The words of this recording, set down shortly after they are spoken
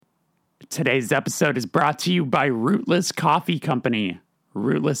Today's episode is brought to you by Rootless Coffee Company.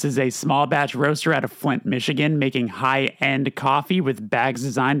 Rootless is a small batch roaster out of Flint, Michigan, making high-end coffee with bags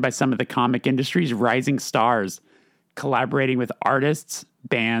designed by some of the comic industry's rising stars. Collaborating with artists,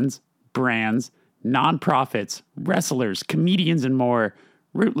 bands, brands, nonprofits, wrestlers, comedians, and more,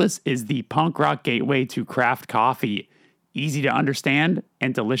 Rootless is the punk rock gateway to craft coffee. Easy to understand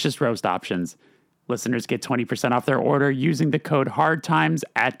and delicious roast options. Listeners get 20% off their order using the code HARDTIMES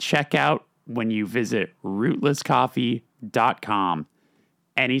at checkout when you visit rootlesscoffee.com.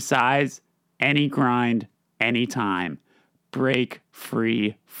 Any size, any grind, anytime. Break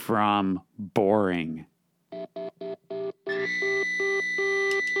free from boring.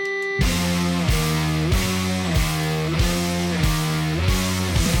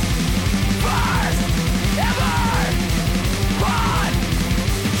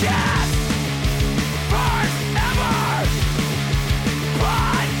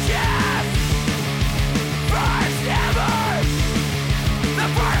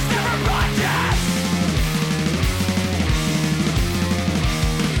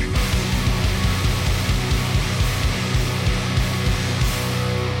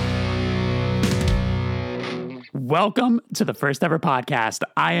 Welcome to the first ever podcast.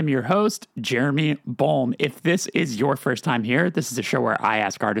 I am your host, Jeremy Bohm. If this is your first time here, this is a show where I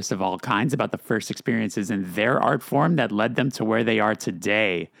ask artists of all kinds about the first experiences in their art form that led them to where they are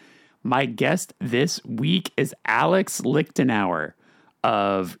today. My guest this week is Alex Lichtenauer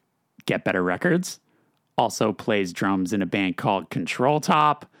of Get Better Records, also plays drums in a band called Control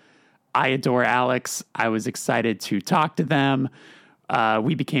Top. I adore Alex. I was excited to talk to them.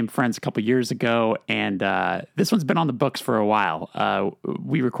 We became friends a couple years ago, and this one's been on the books for a while.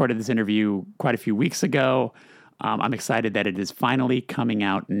 We recorded this interview quite a few weeks ago. I'm excited that it is finally coming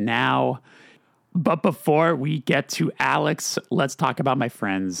out now. But before we get to Alex, let's talk about my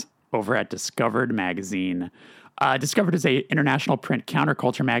friends over at Discovered Magazine. Discovered is an international print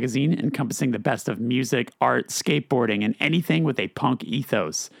counterculture magazine encompassing the best of music, art, skateboarding, and anything with a punk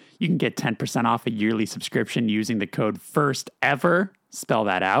ethos. You can get 10% off a yearly subscription using the code FIRSTEVER, spell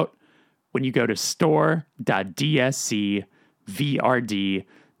that out, when you go to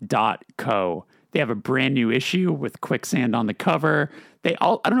store.dscvrd.co. They have a brand new issue with Quicksand on the cover. I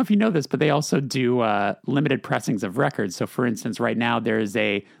don't know if you know this, but they also do limited pressings of records. So for instance, right now there is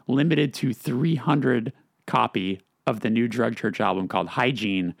a limited to 300 copy of the new Drug Church album called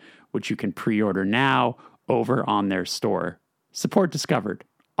Hygiene, which you can pre-order now over on their store. Support Discovered.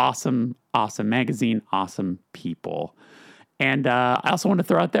 Awesome, awesome magazine, awesome people. And I also want to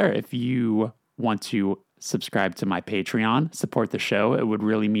throw out there, if you want to subscribe to my Patreon, support the show, it would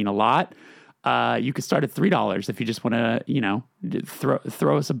really mean a lot. You could start at $3 if you just want to,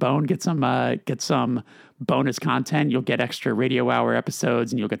 throw us a bone, get some bonus content. You'll get extra radio hour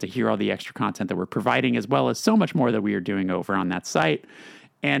episodes, and you'll get to hear all the extra content that we're providing, as well as so much more that we are doing over on that site.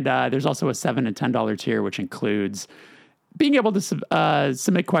 And there's also a $7 and $10 tier, which includes being able to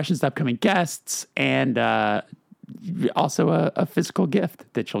submit questions to upcoming guests, and also a physical gift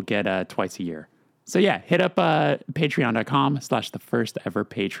that you'll get twice a year. So yeah, hit up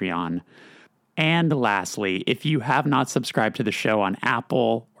patreon.com/thefirsteverpatreon. And lastly, if you have not subscribed to the show on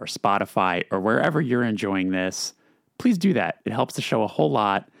Apple or Spotify or wherever you're enjoying this, please do that. It helps the show a whole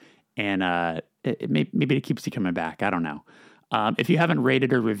lot, and maybe it keeps you coming back. I don't know. If you haven't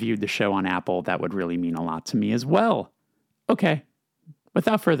rated or reviewed the show on Apple, that would really mean a lot to me as well. Okay,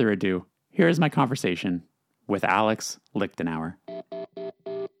 without further ado, here is my conversation with Alex Lichtenauer.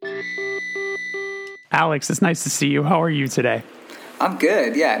 Alex, it's nice to see you. How are you today? I'm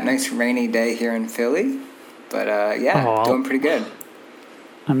good. Yeah, nice rainy day here in Philly, but doing pretty good.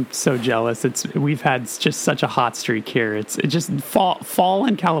 I'm so jealous. We've had just such a hot streak here. It just fall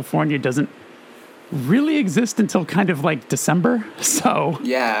in California doesn't really exist until kind of like December. So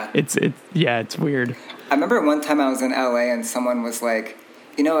yeah, it's weird. I remember one time I was in LA and someone was like,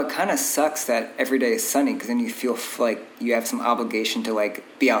 it kind of sucks that every day is sunny, because then you feel like you have some obligation to like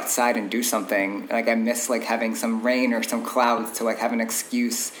be outside and do something. Like I miss like having some rain or some clouds to like have an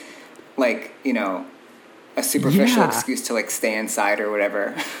excuse, like, a superficial excuse to like stay inside or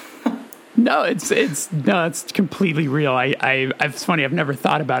whatever. No, it's completely real. It's funny. I've never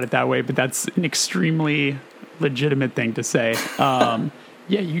thought about it that way, but that's an extremely legitimate thing to say.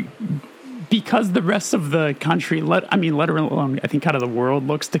 Because the rest of the country, let alone, I think kind of the world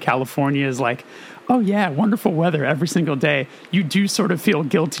looks to California as like, oh yeah, wonderful weather every single day. You do sort of feel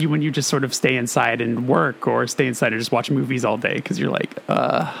guilty when you just sort of stay inside and work, or stay inside and just watch movies all day, because you're like,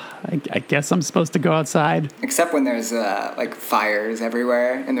 I guess I'm supposed to go outside. Except when there's like fires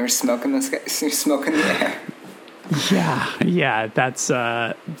everywhere and there's smoke in the sky, smoke in the air. Yeah, that's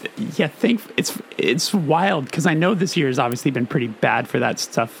think it's wild because I know this year has obviously been pretty bad for that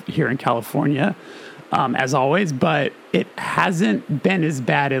stuff here in California, as always, but it hasn't been as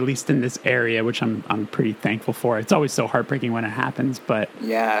bad, at least in this area, which I'm pretty thankful for. It's always so heartbreaking when it happens, but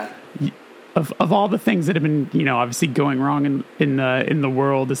yeah. Of all the things that have been, obviously going wrong in the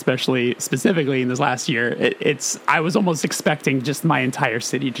world, especially specifically in this last year, I was almost expecting just my entire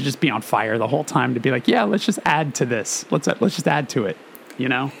city to just be on fire the whole time, to be like, yeah, let's just add to this. Let's just add to it,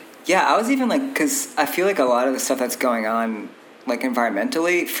 Yeah, I was even like, because I feel like a lot of the stuff that's going on, like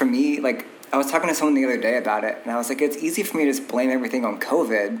environmentally, for me, like I was talking to someone the other day about it, and I was like, it's easy for me to just blame everything on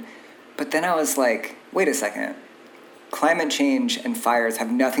COVID, but then I was like, wait a second. Climate change and fires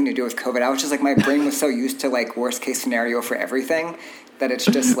have nothing to do with COVID. I was just like, my brain was so used to like worst case scenario for everything that it's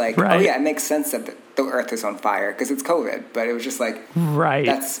just like, right. Oh yeah, it makes sense that the earth is on fire because it's COVID. But it was just like, right.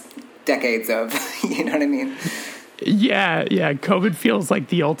 That's decades of, you know what I mean? Yeah. COVID feels like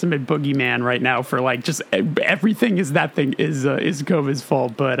the ultimate boogeyman right now for like just everything is COVID's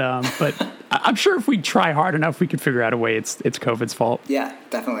fault. But I'm sure if we try hard enough, we could figure out a way it's COVID's fault. Yeah,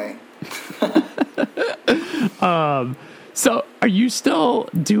 definitely. So are you still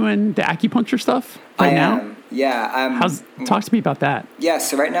doing the acupuncture stuff right now? I am. Yeah. Talk to me about that. Yeah.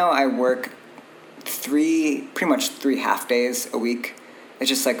 So right now I work pretty much three half days a week. It's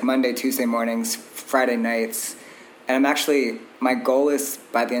just like Monday, Tuesday mornings, Friday nights. And my goal is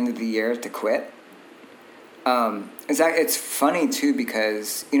by the end of the year to quit. It's funny too,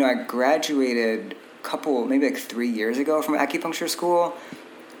 because, I graduated maybe like 3 years ago from acupuncture school.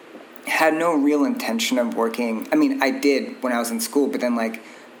 Had no real intention of working. I mean, I did when I was in school, but then like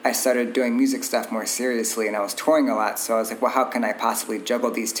I started doing music stuff more seriously and I was touring a lot. So I was like, well, how can I possibly juggle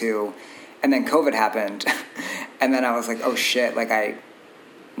these two? And then COVID happened. And then I was like, oh shit, like I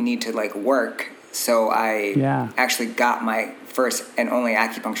need to like work. So I actually got my first and only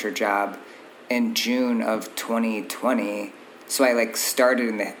acupuncture job in June of 2020. So I like started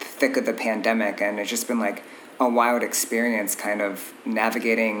in the thick of the pandemic, and it's just been like a wild experience kind of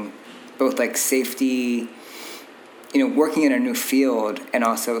navigating both like safety, working in a new field, and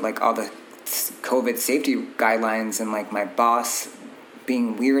also like all the COVID safety guidelines, and like my boss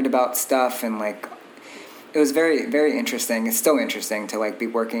being weird about stuff. And like, it was very, very interesting. It's still interesting to like be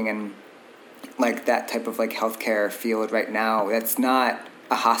working in like that type of like healthcare field right now. It's not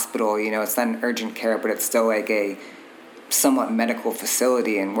a hospital, it's not an urgent care, but it's still like a somewhat medical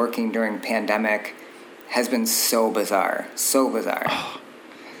facility, and working during pandemic has been so bizarre.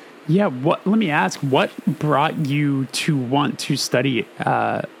 Yeah, let me ask, what brought you to want to study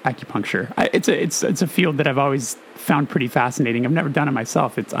acupuncture? It's a field that I've always found pretty fascinating. I've never done it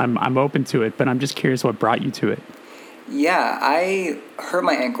myself. I'm open to it, but I'm just curious what brought you to it. Yeah, I hurt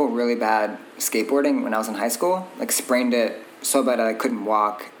my ankle really bad skateboarding when I was in high school. Like sprained it so bad I couldn't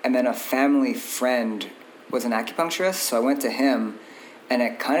walk. And then a family friend was an acupuncturist, so I went to him, and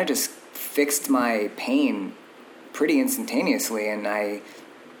it kind of just fixed my pain pretty instantaneously. And I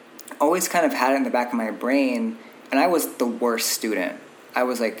always kind of had it in the back of my brain, and I was the worst student. I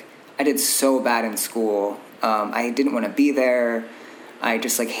did so bad in school. I didn't want to be there. I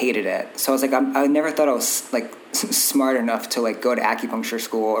just like hated it. So I was like, I never thought I was like smart enough to like go to acupuncture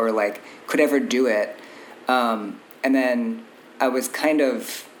school or like could ever do it. And then I was kind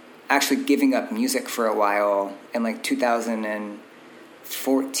of actually giving up music for a while in like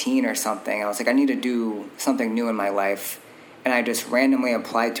 2014 or something. I was like, I need to do something new in my life. And I just randomly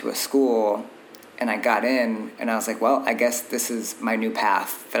applied to a school, and I got in, and I was like, well, I guess this is my new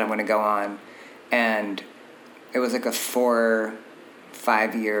path that I'm going to go on. And it was like a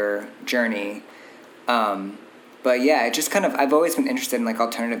 4-5 year journey. But yeah, it just kind of, I've always been interested in like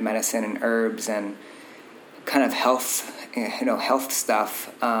alternative medicine and herbs and kind of health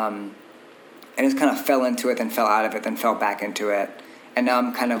stuff. And just kind of fell into it, then fell out of it, then fell back into it. And now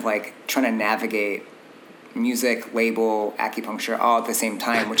I'm kind of like trying to navigate music, label, acupuncture all at the same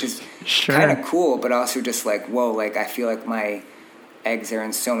time, which is kind of cool, but also just like, whoa, like I feel like my eggs are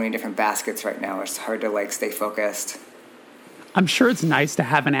in so many different baskets right now. It's hard to like stay focused. I'm sure it's nice to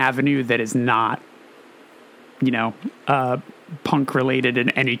have an avenue that is not, punk related in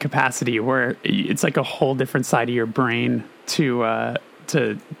any capacity, where it's like a whole different side of your brain to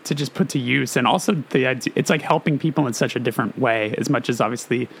just put to use. And also it's like helping people in such a different way, as much as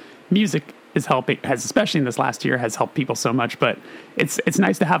obviously music has, especially in this last year, has helped people so much. But it's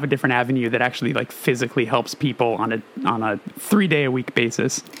nice to have a different avenue that actually like physically helps people on a 3-day-a-week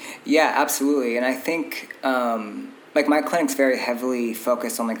basis. Yeah, absolutely. And I think like my clinic's very heavily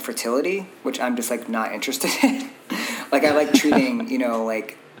focused on like fertility, which I'm just like not interested in. Like I like treating,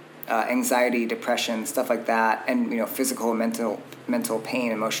 anxiety, depression, stuff like that, and physical and mental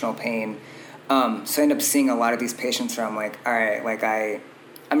pain, emotional pain. So I end up seeing a lot of these patients where I'm like, all right, like I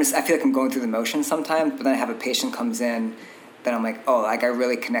feel like I'm going through the motions sometimes, but then I have a patient comes in, then I'm like, oh, like I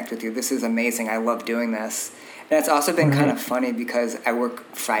really connect with you. This is amazing. I love doing this. And it's also been kind of funny because I work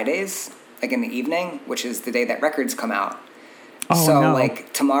Fridays, like in the evening, which is the day that records come out. Oh, so no.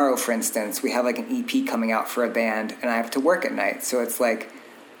 like tomorrow, for instance, we have like an EP coming out for a band and I have to work at night. So it's like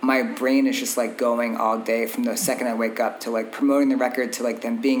my brain is just like going all day from the second I wake up to like promoting the record to like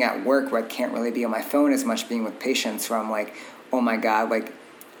then being at work where I can't really be on my phone as much, being with patients where I'm like, oh my God, like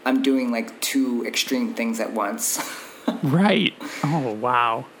I'm doing like two extreme things at once. Right. Oh,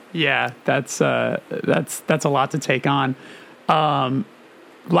 wow. Yeah, that's a lot to take on.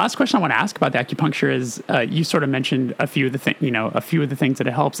 Last question I want to ask about the acupuncture is, you sort of mentioned a few of the things that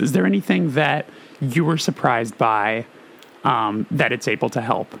it helps. Is there anything that you were surprised by, that it's able to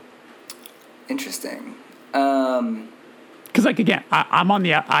help? Interesting. Because like, again,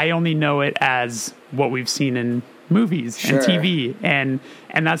 I only know it as what we've seen in movies and TV and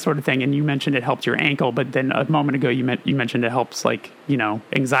that sort of thing. And you mentioned it helped your ankle, but then a moment ago you mentioned it helps like,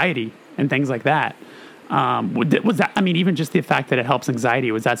 anxiety and things like that. Was that, I mean, even just the fact that it helps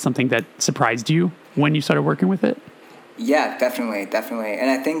anxiety, was that something that surprised you when you started working with it? Yeah, definitely. And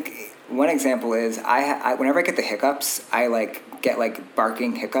I think one example is I whenever I get the hiccups, I get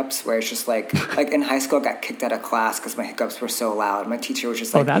barking hiccups where it's just like in high school I got kicked out of class because my hiccups were so loud. My teacher was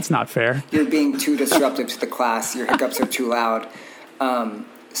just like, oh, that's not fair. You're being too disruptive to the class. Your hiccups are too loud.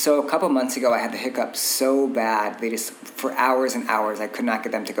 So a couple months ago I had the hiccups so bad. They just, for hours and hours, I could not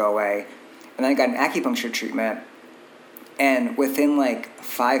get them to go away. And then I got an acupuncture treatment, and within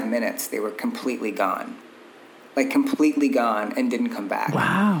 5 minutes, they were completely gone. Completely gone and didn't come back.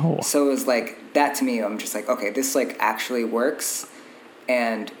 Wow. So it was that to me, I'm just like, okay, this actually works.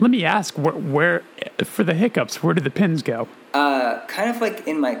 And let me ask, where for the hiccups, where did the pins go? Kind of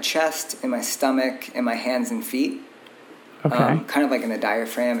in my chest, in my stomach, in my hands and feet. Okay. Kind of in the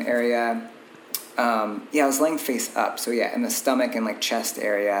diaphragm area. I was laying face up. So yeah, in the stomach and chest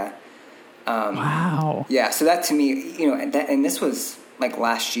area. Wow. Yeah, so that to me, and this was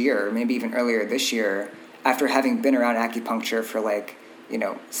last year, maybe even earlier this year, after having been around acupuncture for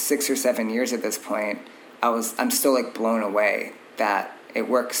 6 or 7 years at this point, I'm still blown away that it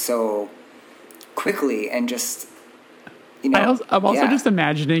works so quickly and just, I'm also just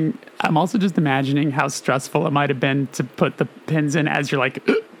imagining how stressful it might have been to put the pins in as you're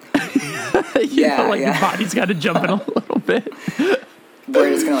your body's got to jump in a little bit. Where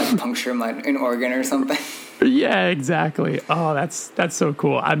it's going to puncture an organ or something. Yeah, exactly. Oh, that's so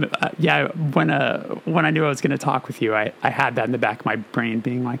cool. When I knew I was going to talk with you, I had that in the back of my brain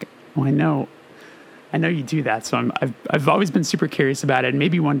being like, oh, I know you do that. So I've always been super curious about it. And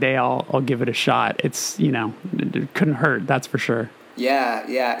maybe one day I'll give it a shot. It's, it couldn't hurt. That's for sure.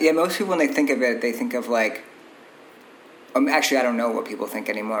 Yeah. Most people, when they think of it, they think of actually, I don't know what people think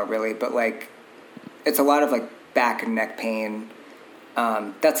anymore really, but it's a lot of back and neck pain.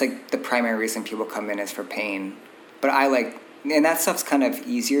 That's the primary reason people come in is for pain, but and that stuff's kind of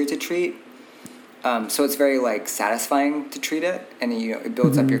easier to treat. So it's very satisfying to treat it, and it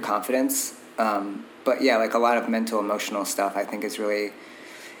builds up your confidence. But yeah, a lot of mental, emotional stuff, I think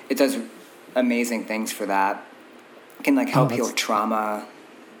it does amazing things for that. It can help heal trauma,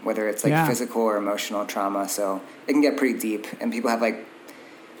 whether it's physical or emotional trauma. So it can get pretty deep, and people have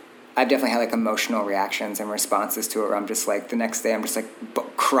I've definitely had emotional reactions and responses to it where I'm just the next day I'm just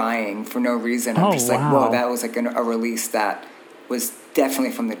crying for no reason. I'm just wow. Whoa, that was a release that was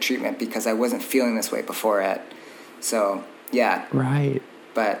definitely from the treatment because I wasn't feeling this way before it. So yeah. Right.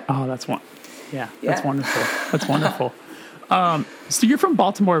 But that's that's wonderful. That's wonderful. So you're from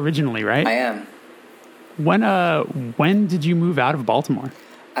Baltimore originally, right? I am. When did you move out of Baltimore?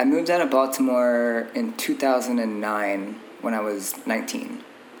 I moved out of Baltimore in 2009 when I was 19.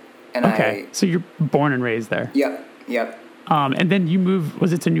 And okay, so you're born and raised there. Yep. And then you moved,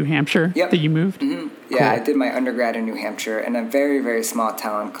 was it to New Hampshire that you moved? Mm-hmm. Yeah, cool. I did my undergrad in New Hampshire in a very, very small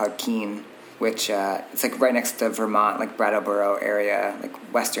town called Keene, which it's right next to Vermont, Brattleboro area,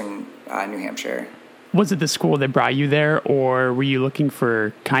 western New Hampshire. Was it the school that brought you there, or were you looking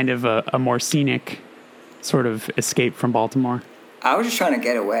for kind of a more scenic sort of escape from Baltimore? I was just trying to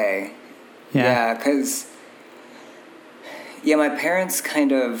get away. Yeah, because... Yeah, my parents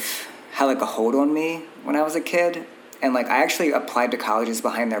kind of had a hold on me when I was a kid. And I actually applied to colleges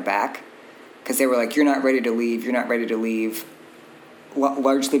behind their back because they were you're not ready to leave.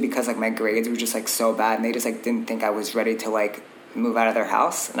 Largely because my grades were just so bad and they just didn't think I was ready to move out of their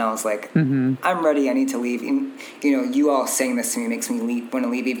house. And I was like, I'm ready. I need to leave. And, you all saying this to me makes me want to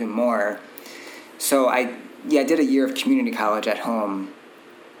leave even more. So I did a year of community college at home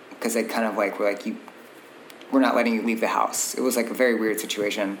because they kind of like were like, we're not letting you leave the house. It was like a very weird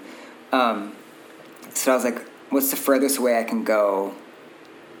situation. So I was like, what's the furthest away I can go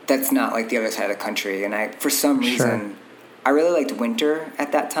that's not like the other side of the country? And for some reason, I really liked winter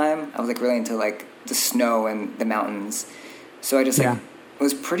at that time. I was like really into like the snow and the mountains. So I just it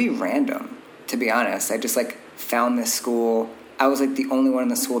was pretty random, to be honest. I just like found this school. I was like the only one in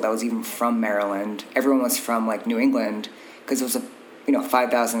the school that was even from Maryland. Everyone was from like New England because it was a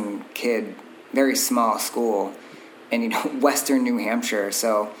 5,000 kid, very small school in Western New Hampshire.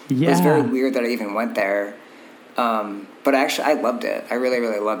 So it was very weird that I even went there. But actually, I loved it. I really,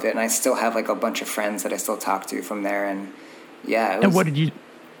 really loved it, and I still have like a bunch of friends that I still talk to from there. And and what did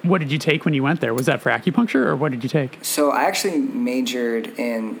you take when you went there? Was that for acupuncture, or what did you take? So I actually majored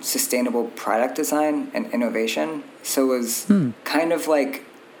in sustainable product design and innovation. So it was kind of like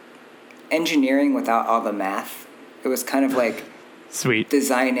engineering without all the math. It was kind of like sweet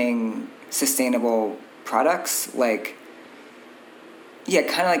designing sustainable products, like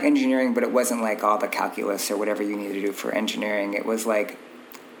kind of like engineering, but it wasn't like all the calculus or whatever you need to do for engineering. It was like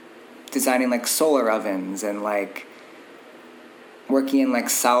designing like solar ovens and like working in like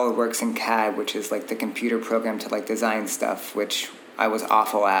SolidWorks and CAD, which is like the computer program to like design stuff, which I was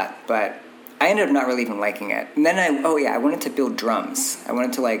awful at, but I ended up not really even liking it. And then I wanted to build drums. I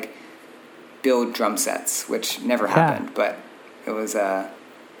wanted to like build drum sets, which never happened, but it was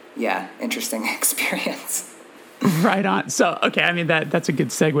interesting experience. Right on. So, okay, I mean, that's a good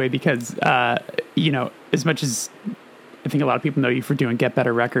segue because, as much as I think a lot of people know you for doing Get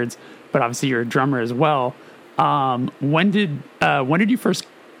Better Records, but obviously you're a drummer as well. When did you first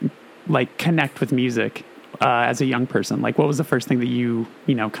like connect with music as a young person? Like, what was the first thing that you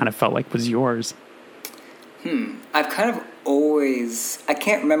kind of felt like was yours? I've kind of I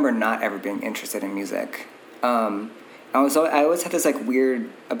can't remember not ever being interested in music. I always had this like weird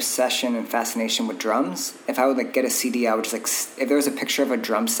obsession and fascination with drums. If I would like get a CD, I would just like, if there was a picture of a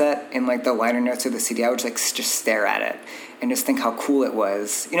drum set in like the liner notes of the CD, I would just stare at it and just think how cool it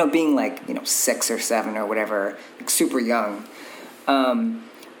was. Being like 6 or 7 or whatever, like super young.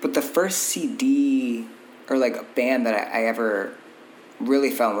 But the first CD or like a band that I ever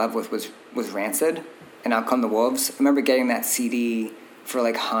really fell in love with was Rancid and Out Come the Wolves. I remember getting that CD for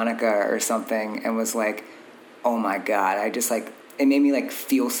like Hanukkah or something and was like, oh my God, I just like, it made me like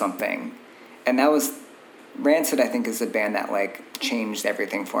feel something. And that was, Rancid I think is the band that like changed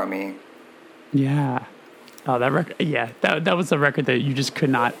everything for me. Yeah. Oh, that record, that was a record that you just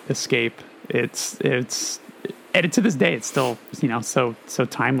could not escape. It's and to this day, it's still, so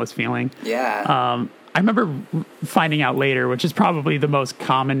timeless feeling. Yeah. I remember finding out later, which is probably the most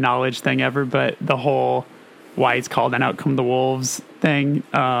common knowledge thing ever, but the whole why it's called an Out Come the Wolves thing,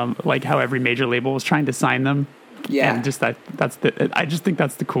 like how every major label was trying to sign them. Yeah. And just I just think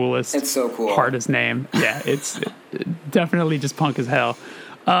that's the coolest. It's so cool. Hardest name. Yeah. It's definitely just punk as hell.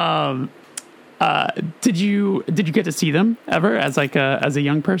 Did you get to see them ever as a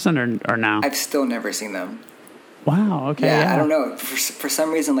young person or now? I've still never seen them. Wow. Okay. Yeah. I don't know. For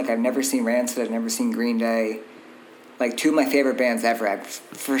some reason, like I've never seen Rancid. I've never seen Green Day. Like 2 of my favorite bands ever, I've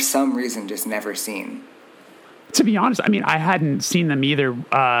for some reason just never seen. To be honest, I mean, I hadn't seen them either.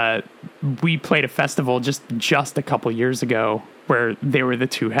 We played a festival just a couple years ago where they were the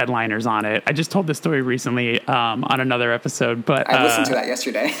 2 headliners on it. I just told this story recently on another episode, but I listened to that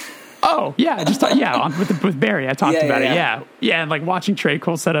yesterday. Oh yeah, with Barry, I talked about it. Yeah, and like watching Trey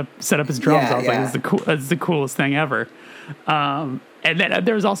Cole set up his drums, I was like, it's the coolest thing ever. And then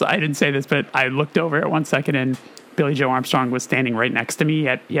there was also, I didn't say this, but I looked over at 1 second and Billy Joe Armstrong was standing right next to me.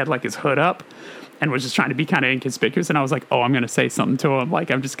 He had like his hood up and was just trying to be kind of inconspicuous. And I was like, oh, I'm going to say something to him. Like,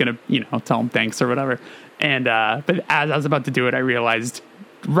 I'm just going to, tell him thanks or whatever. And, but as I was about to do it, I realized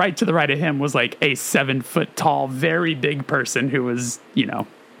right to the right of him was like a 7 foot tall, very big person who was,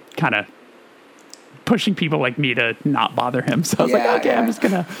 kind of pushing people like me to not bother him. So I was like, okay, I'm just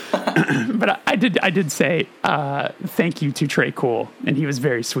going to, but I did say, thank you to Trey Cole. And he was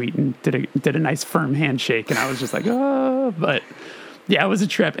very sweet and did a nice firm handshake. And I was just like, oh, but yeah, it was a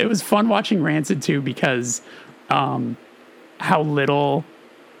trip. It was fun watching Rancid too, because, how little,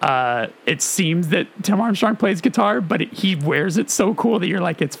 it seems that Tim Armstrong plays guitar, but he wears it so cool that you're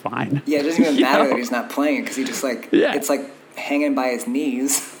like, it's fine. Yeah. It doesn't even matter that he's not playing it. Cause he just like, it's like hanging by his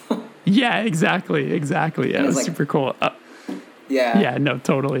knees. Yeah, exactly. Yeah, it was like, super cool. Yeah, no,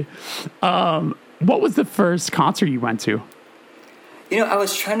 totally. What was the first concert you went to? I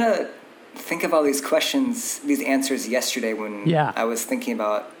was trying to think of all these questions, these answers yesterday when I was thinking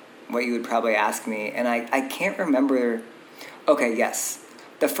about what you would probably ask me, and I can't remember. Okay, yes.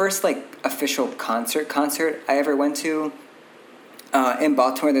 The first, like, official concert I ever went to, in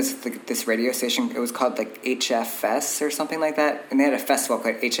Baltimore, there's this radio station. It was called, like, HFS or something like that, and they had a festival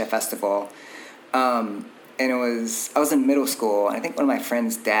called HF Festival. And I was in middle school, and I think one of my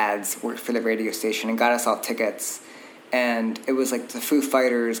friend's dads worked for the radio station and got us all tickets. And it was like the Foo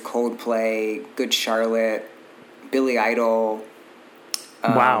Fighters, Coldplay, Good Charlotte, Billy Idol,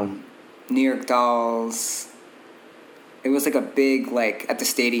 New York Dolls. It was like a big, like, at the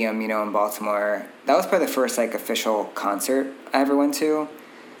stadium, in Baltimore. That was probably the first, like, official concert I ever went to.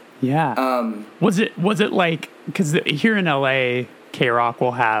 Yeah. Was it like, because here in LA, K-Rock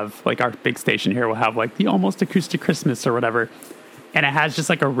will have, like, our big station here will have, like, the Almost Acoustic Christmas or whatever. And it has just,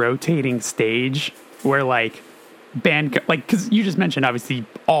 like, a rotating stage where, like, because you just mentioned, obviously,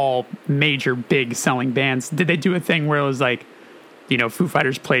 all major big selling bands. Did they do a thing where it was like, Foo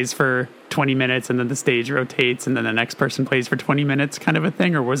Fighters plays for 20 minutes and then the stage rotates and then the next person plays for 20 minutes kind of a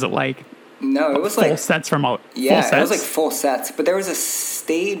thing? Or was it like, no, it was full like sets from all, yeah, full sets? It was like full sets, but there was a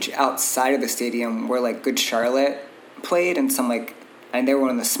stage outside of the stadium where, like, Good Charlotte played and and they were one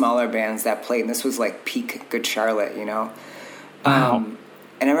of the smaller bands that played, and this was like peak Good Charlotte, Wow.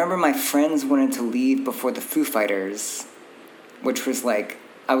 And I remember my friends wanted to leave before the Foo Fighters, which was, like,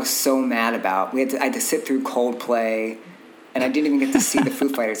 I was so mad about. I had to sit through Coldplay, and I didn't even get to see the Foo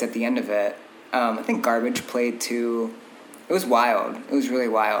Fighters at the end of it. I think Garbage played too. It was wild. It was really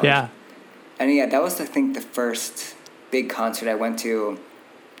wild. Yeah. And yeah, that was, I think, the first big concert I went to.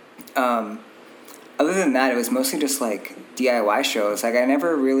 Other than that, it was mostly just, like, DIY shows. Like, I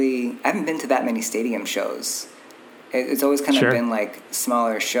haven't been to that many stadium shows. It's always kind of been, like,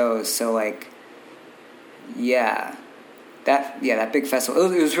 smaller shows. So, like, that big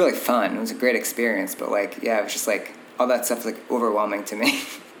festival, it was really fun. It was a great experience. But, like, yeah, it was just, like, all that stuff, like, overwhelming to me.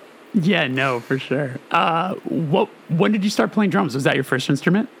 Yeah, no, for sure. When did you start playing drums? Was that your first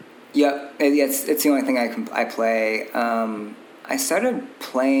instrument? Yep. It's the only thing I play. I started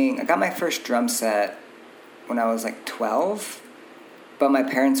playing, I got my first drum set when I was, like, 12. But my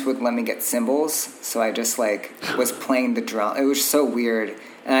parents wouldn't let me get cymbals, so I just, like, was playing the drum. It was so weird.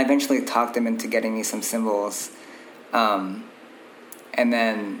 And I eventually talked them into getting me some cymbals. And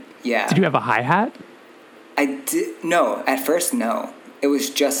then, yeah. Did you have a hi-hat? I did. No, at first, no. It was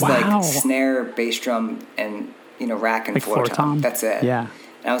just, like, snare, bass drum, and, rack and like floor tom. That's it. Yeah.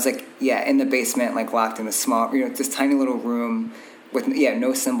 And I was, like, in the basement, like, locked in a small, this tiny little room with,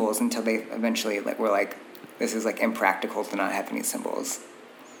 no cymbals until they eventually, like, were, like, this is, like, impractical to not have any cymbals.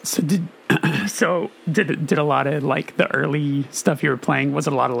 So did a lot of, like, the early stuff you were playing, was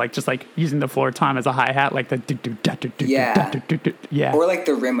it a lot of, like, just, like, using the floor tom as a hi-hat, like the yeah, or, like,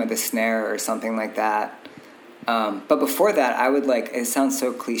 the rim of the snare or something like that. But before that, I would, like, it sounds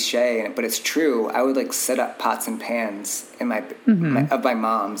so cliche, but it's true, I would, like, set up pots and pans in my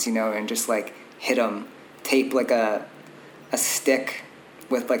mom's, and just, like, hit them, tape, like, a stick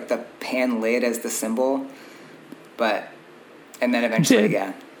with, like, the pan lid as the cymbal. And then eventually,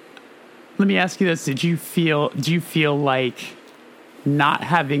 Let me ask you this. Do you feel like not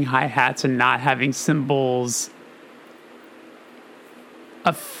having hi-hats and not having cymbals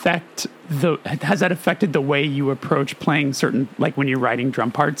has that affected the way you approach playing certain, like, when you're writing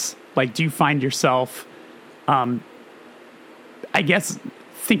drum parts? Like, do you find yourself, I guess,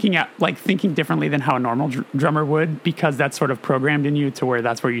 thinking differently than how a normal drummer would, because that's sort of programmed in you to where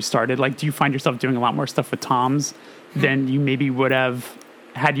that's where you started? Like, do you find yourself doing a lot more stuff with toms than you maybe would have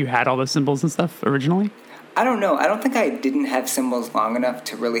had you had all the cymbals and stuff originally? I don't know. I don't think I didn't have cymbals long enough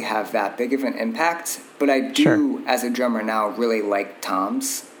to really have that big of an impact, but I do, as a drummer now, really like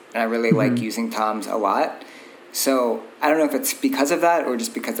toms, and I really like using toms a lot. So I don't know if it's because of that or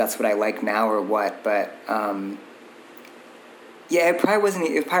just because that's what I like now or what, but it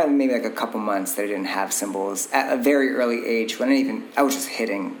probably maybe like a couple months that I didn't have cymbals at a very early age when I was just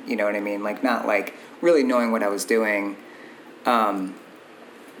hitting, you know what I mean? Like, not, like, really knowing what I was doing.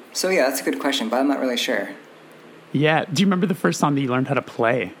 So yeah, that's a good question, but I'm not really sure. Yeah. Do you remember the first song that you learned how to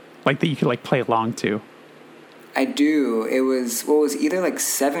play? Like, that you could, like, play along to? I do. It was either, like,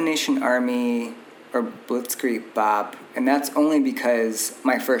 Seven Nation Army or Blitzkrieg Bop, and that's only because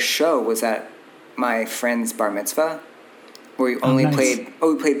my first show was at my friend's bar mitzvah, where we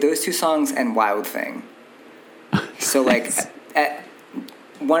played those two songs and Wild Thing. So, like, at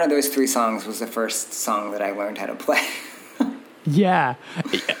one of those three songs was the first song that I learned how to play. Yeah.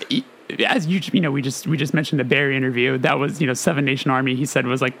 As we just mentioned the Barry interview, that was, Seven Nation Army, he said,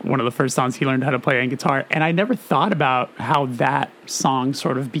 was, like, one of the first songs he learned how to play on guitar. And I never thought about how that song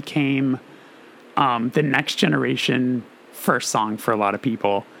sort of became the next generation first song for a lot of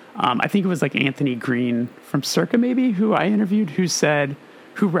people. I think it was like Anthony Green from Circa, maybe, who I interviewed,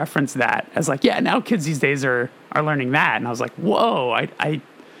 who referenced that as like, yeah, now kids these days are learning that. And I was like, whoa, I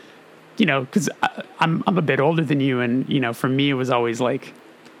because I'm a bit older than you. And, for me, it was always like,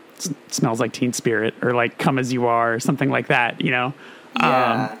 Smells Like Teen Spirit or like Come As You Are or something like that, Yeah.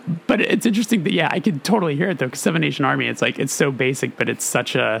 But it's interesting that, I could totally hear it though. 'Cause Seven Nation Army, it's like, it's so basic, but it's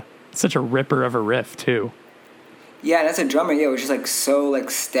such a ripper of a riff too. Yeah, and as a drummer, it was just like so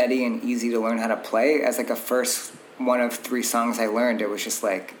like steady and easy to learn how to play. As like a first one of 3 songs I learned, it was just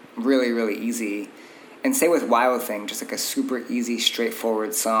like really, really easy. And same with Wild Thing, just like a super easy,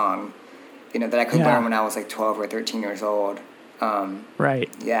 straightforward song, that I could learn when I was like 12 or 13 years old. Right.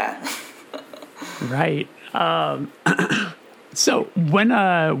 Yeah. Right. So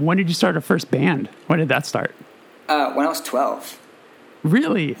when did you start a first band? When did that start? When I was 12.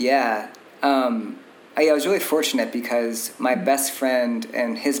 Really? Yeah. I was really fortunate because my best friend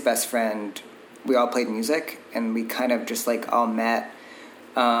and his best friend, we all played music, and we kind of just like all met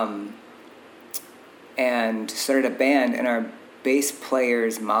and started a band. And our bass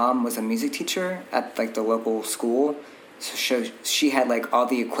player's mom was a music teacher at like the local school, so she had like all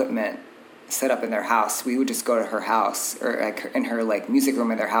the equipment set up in their house. We would just go to her house or like in her like music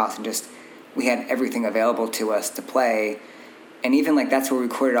room in their house, and just we had everything available to us to play. And even like that's where we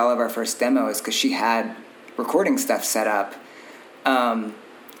recorded all of our first demos, because she had recording stuff set up. And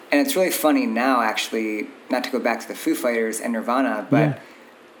it's really funny now, actually, not to go back to the Foo Fighters and Nirvana, but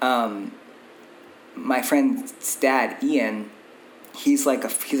my friend's dad, Ian, he's a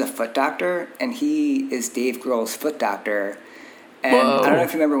foot doctor, and he is Dave Grohl's foot doctor. And Whoa. I don't know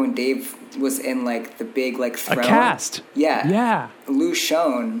if you remember when Dave was in like the big like Throne. A cast. Yeah. Lou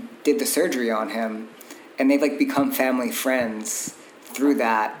Schoen did the surgery on him. And they've like become family friends through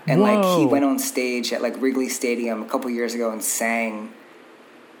that. And like he went on stage at like Wrigley Stadium a couple years ago and sang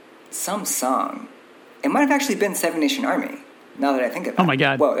some song. It might have actually been Seven Nation Army, now that I think of it. Oh my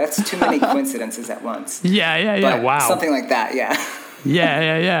God. Whoa, that's too many coincidences at once. Yeah. But wow. Something like that, yeah.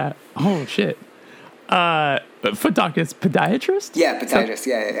 Yeah. Oh shit. Foot doctor is podiatrist? Yeah, podiatrist.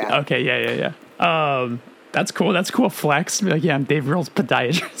 Yeah. Okay, yeah. That's cool. That's cool flex. Be like, yeah, I'm Dave Grohl's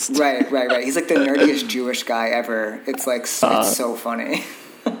podiatrist. Right. He's like the nerdiest Jewish guy ever. It's like it's so funny.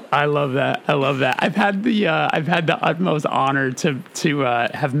 I love that. I've had the utmost honor to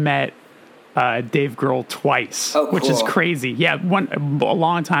have met Dave Grohl twice, which is crazy. Yeah, a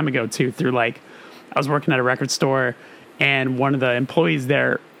long time ago too. Through like, I was working at a record store, and one of the employees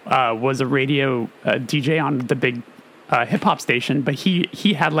there was a radio DJ on the big hip hop station, but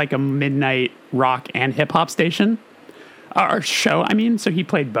he had like a midnight rock and hip hop station or show. I mean, so he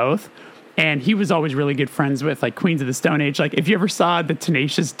played both, and he was always really good friends with like Queens of the Stone Age. Like if you ever saw the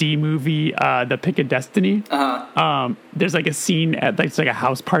Tenacious D movie, The Pick of Destiny, there's like a scene it's like a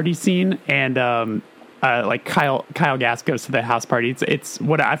house party scene, and like Kyle Gass goes to the house party. It's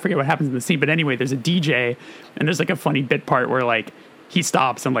what I forget what happens in the scene, but anyway, there's a DJ, and there's like a funny bit part where like he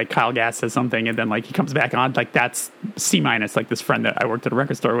stops and like Kyle Gass says something, and then like he comes back on, like that's C-, like this friend that I worked at a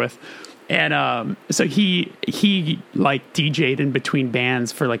record store with. And so he like DJ'd in between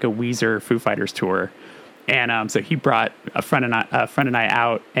bands for like a Weezer Foo Fighters tour. And so he brought a friend and I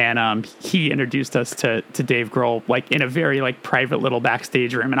out, and he introduced us to Dave Grohl like in a very like private little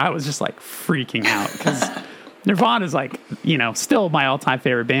backstage room, and I was just like freaking out because Nirvana is like, still my all-time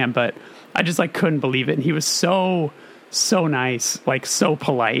favorite band, but I just like couldn't believe it. And he was so nice, like so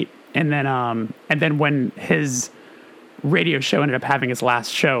polite. And then when his radio show ended up having his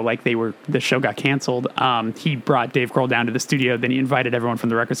last show, like the show got canceled, he brought Dave Grohl down to the studio. Then he invited everyone from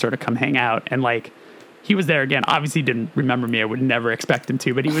the record store to come hang out, and like he was there again. Obviously, he didn't remember me. I would never expect him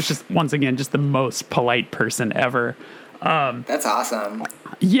to, but he was just once again just the most polite person ever. That's awesome.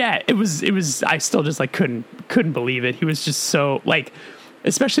 Yeah, it was. I still just like couldn't believe it. He was just so like,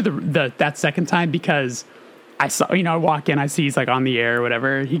 especially that second time, because I saw, I walk in, I see he's like on the air or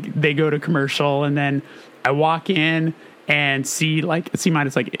whatever. They go to commercial, and then I walk in and C- like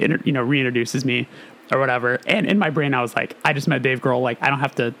reintroduces me or whatever. And in my brain, I was like, I just met Dave Grohl. Like, I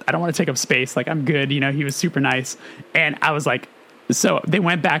don't want to take up space. Like, I'm good. He was super nice. And I was like, so they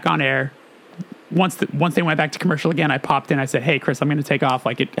went back on air. Once they went back to commercial again, I popped in. I said, "Hey, Chris, I'm going to take off.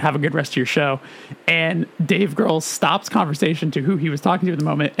 Like, have a good rest of your show." And Dave Grohl stops conversation to who he was talking to at the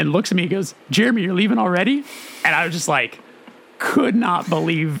moment and looks at me and goes, "Jeremy, you're leaving already?" And I was just like, could not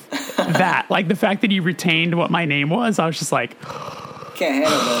believe that. Like, the fact that he retained what my name was, I was just like, can't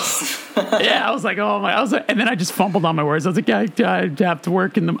handle this. Yeah, I was like, oh my! And then I just fumbled on my words. I was like, yeah, I have to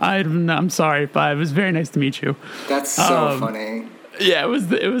work in the. I'm sorry, but it was very nice to meet you. That's so funny. Yeah, it was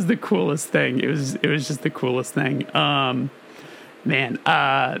the coolest thing. It was just the coolest thing. Man.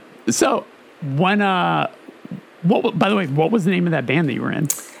 So when what, by the way, what was the name of that band that you were in?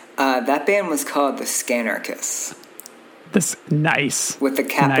 That band was called the Skanarchists. This nice with the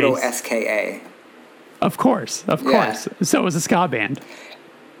capital nice. SKA. Of course. So it was a ska band.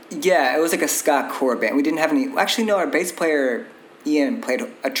 Yeah, it was like a ska core band. We didn't have any. Actually, no. Our bass player Ian played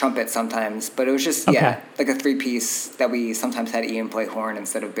a trumpet sometimes, but it was just like a 3-piece that we sometimes had Ian play horn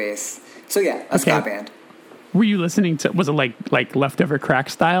instead of bass. So yeah, a ska band. Were you listening to? Was it like Leftover Crack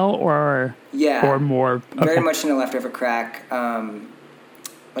style or or more? Very much in a Leftover Crack,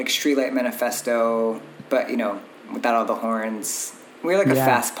 like Streetlight Manifesto, but without all the horns. We were like a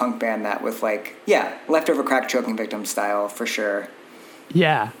fast punk band that with Leftover Crack, Choking Victim style for sure.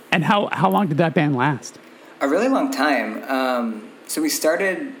 Yeah, and how long did that band last? A really long time. So we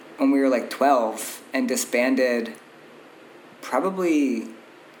started when we were like 12 and disbanded probably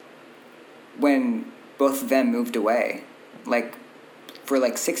when both of them moved away. Like for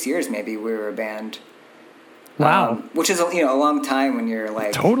like 6 years maybe we were a band. Wow. Which is a long time when you're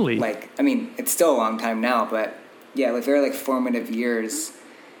like totally it's still a long time now, but yeah, like very like formative years.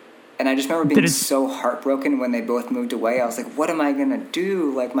 And I just remember being so heartbroken when they both moved away. I was like, what am I gonna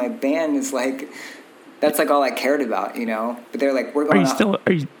do? Like my band is like that's like all I cared about, But they're like, we're going.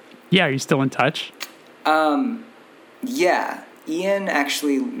 Are you still in touch? Yeah. Ian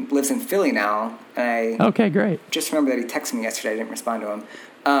actually lives in Philly now, and okay, great. Just remember that he texted me yesterday. I didn't respond to him,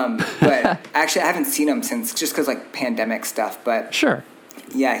 but actually I haven't seen him since just because like pandemic stuff. But sure.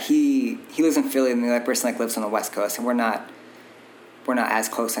 Yeah, he lives in Philly, and the other person lives on the West Coast, and we're not as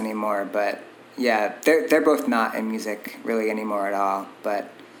close anymore. But yeah, they're both not in music really anymore at all.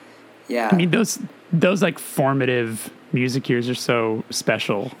 But yeah, I mean those like formative music years are so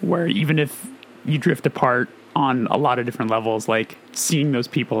special, where even if you drift apart on a lot of different levels, like seeing those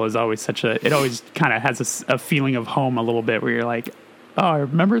people is always it always kind of has a feeling of home a little bit, where you're like, oh,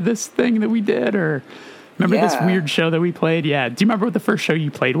 remember this thing that we did, or remember this weird show that we played? Yeah. Do you remember what the first show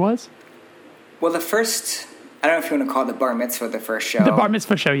you played was? Well, the first, I don't know if you want to call the bar mitzvah the first show. The bar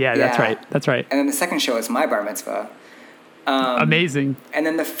mitzvah show, yeah. That's right. And then the second show is my bar mitzvah. Amazing. And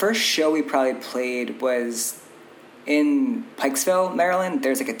then the first show we probably played was in Pikesville, Maryland.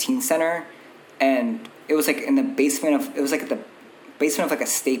 There's like a teen center, and it was like in the basement of like a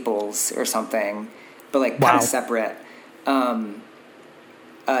Staples or something, but like kind of separate.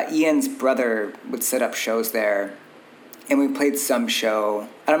 Ian's brother would set up shows there, and we played some show.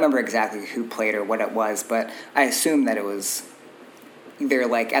 I don't remember exactly who played or what it was, but I assume that it was either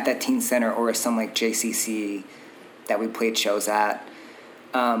like at that teen center or some like JCC that we played shows at.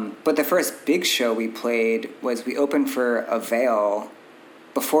 But the first big show we played was we opened for Avail.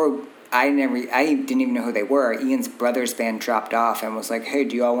 Before I didn't even know who they were. Ian's brother's band dropped off and was like, "Hey,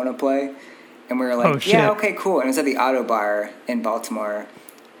 do you all want to play?" And we were like, "Yeah, okay, cool." And it was at the Auto Bar in Baltimore,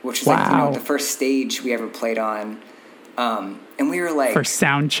 which is like the first stage we ever played on. And we were like... For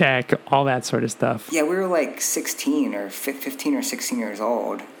sound check, all that sort of stuff. Yeah, we were like 16 or 15 or 16 years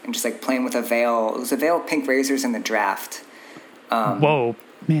old and just like playing with Avail. It was Avail, Pink Razors, and The Draft. Whoa.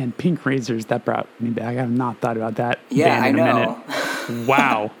 Man, Pink Razors, that brought me back. I have not thought about that. Yeah, I know. A minute.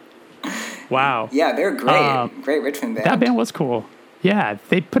 Wow. Wow. Yeah, they're great. Great Richmond band. That band was cool. Yeah,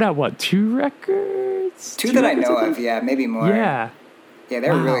 they put out, 2 records? Two that I know of, yeah, maybe more. Yeah. Yeah,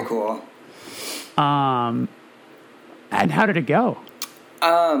 they were really cool. And how did it go?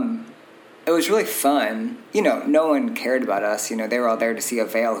 It was really fun. No one cared about us. They were all there to see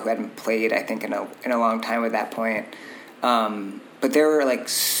Avail, who hadn't played, I think, in a long time at that point. But they were, like,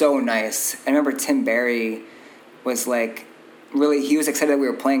 so nice. I remember Tim Barry was, like, really... He was excited that we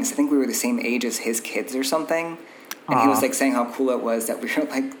were playing, because I think we were the same age as his kids or something. And he was, like, saying how cool it was that we were,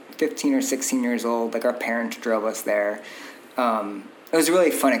 like, 15 or 16 years old. Like, our parents drove us there. It was a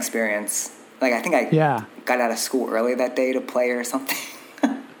really fun experience. Like, I think I got out of school early that day to play or something.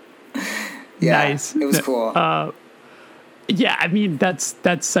 Yeah, nice. It was cool. Yeah, I mean, that's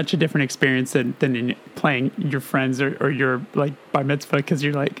such a different experience than in playing your friends or your, like, bar mitzvah, because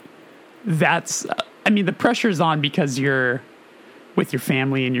you're like, the pressure's on because you're with your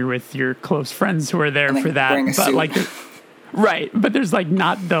family and you're with your close friends who are there for that. But, suit. Like, right, but there's, like,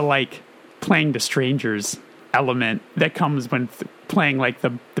 not the, like, playing to strangers element that comes when playing like the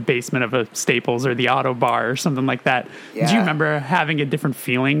basement of a Staples or the Auto Bar or something like that. Yeah. Do you remember having a different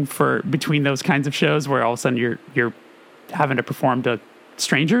feeling between those kinds of shows where all of a sudden you're having to perform to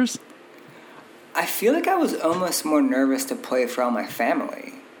strangers? I feel like I was almost more nervous to play for all my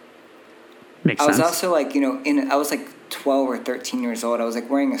family. Makes sense. I was also like, I was like 12 or 13 years old. I was like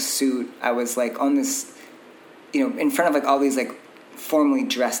wearing a suit. I was like on this, in front of like all these like formally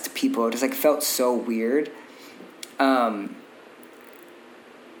dressed people. It just like felt so weird.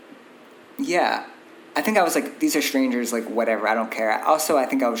 Yeah, I think I was like, these are strangers, like whatever, I don't care. Also, I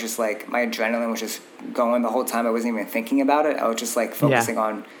think I was just like, my adrenaline was just going the whole time. I wasn't even thinking about it. I was just like focusing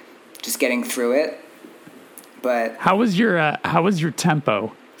on just getting through it. But how was your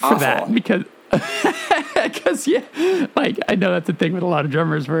tempo for awful. that? Because yeah, like I know that's the thing with a lot of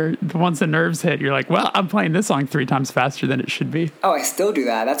drummers where once the nerves hit, you're like, well, I'm playing this song 3 times faster than it should be. Oh, I still do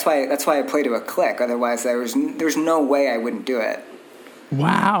that. That's why I play to a click. Otherwise, there's no way I wouldn't do it.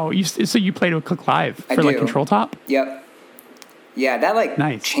 Wow, so you play to a click live for I like do. Control Top? Yep. Yeah, that like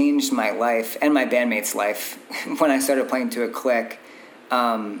nice. Changed my life and my bandmates' life when I started playing to a click.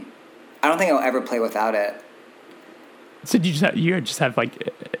 I don't think I'll ever play without it. So do you just have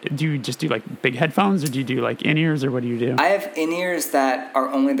like, do you just do like big headphones, or do you do like in-ears, or what do you do? I have in-ears that are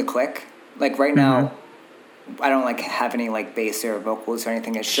only the click. Like right now, I don't like have any like bass or vocals or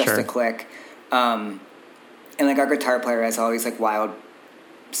anything. It's just a click. And like our guitar player has all these like wild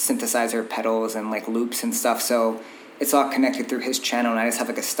synthesizer pedals and like loops and stuff. So it's all connected through his channel, and I just have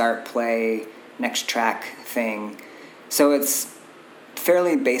like a start, play, next track thing. So it's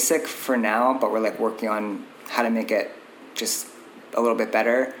fairly basic for now, but we're like working on how to make it just a little bit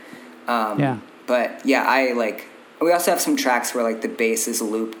better. But yeah, we also have some tracks where like the bass is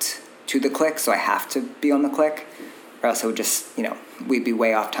looped to the click, so I have to be on the click, or else it would just, we'd be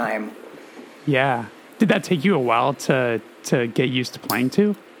way off time. Yeah. Did that take you a while to get used to playing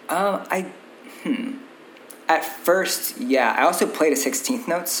to? At first, yeah. I also play to 16th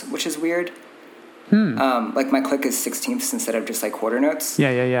notes, which is weird. Like my click is 16ths instead of just like quarter notes.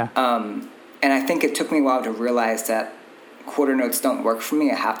 Yeah. And I think it took me a while to realize that quarter notes don't work for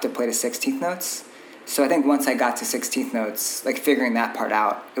me. I have to play to 16th notes. So I think once I got to 16th notes, like figuring that part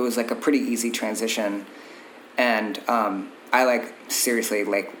out, it was like a pretty easy transition. And I like seriously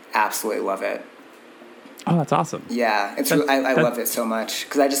like absolutely love it. Oh, that's awesome. Yeah, I love it so much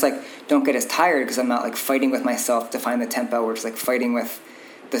because I just like don't get as tired because I'm not like fighting with myself to find the tempo. We're just like fighting with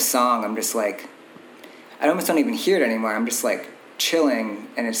the song. I'm just like, I almost don't even hear it anymore. I'm just like chilling,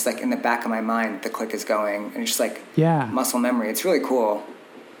 and it's like in the back of my mind the click is going, and it's just like muscle memory. It's really cool.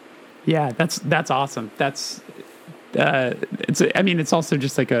 Yeah, that's awesome. It's also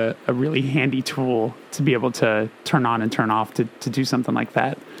just like a really handy tool to be able to turn on and turn off to do something like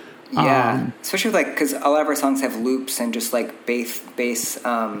that. Yeah, especially like because a lot of our songs have loops and just like bass.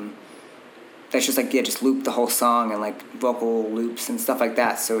 That's just like just loop the whole song and like vocal loops and stuff like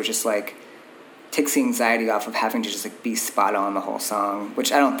that. So it just like takes the anxiety off of having to just like be spot on the whole song,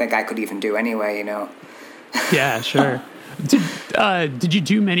 which I don't think I could even do anyway. Yeah, sure. Did you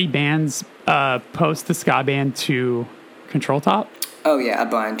do many bands post the ska band to Control Top? Oh yeah, a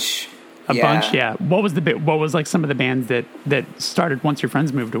bunch. A bunch, yeah. What was like some of the bands that started once your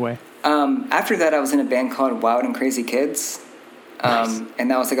friends moved away? After that, I was in a band called Wild and Crazy Kids. Nice. And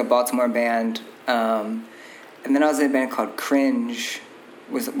that was like a Baltimore band. And then I was in a band called Cringe,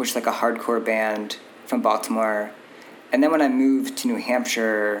 which is like a hardcore band from Baltimore. And then when I moved to New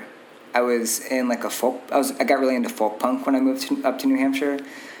Hampshire, I was in like I got really into folk punk when I moved up to New Hampshire.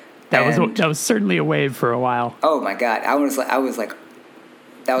 That was certainly a wave for a while. Oh my God. I was like,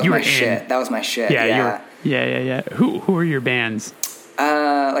 that was my shit. That was my shit. Yeah. Yeah. Who are your bands?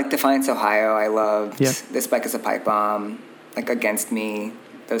 Like Defiance, Ohio, I loved. Yep. This Bike is a Pipe Bomb, like Against Me,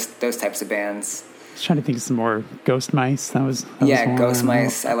 those types of bands. I was trying to think of some more. Ghost Mice. That was Ghost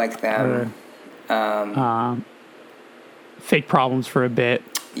Mice. I like them. Fake Problems for a bit.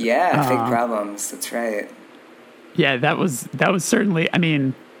 Yeah, Fake Problems. That's right. Yeah, that was certainly. I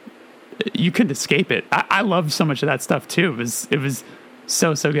mean, you couldn't escape it. I loved so much of that stuff too. It was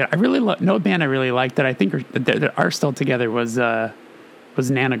so good. I really no band I really liked that I think that are still together was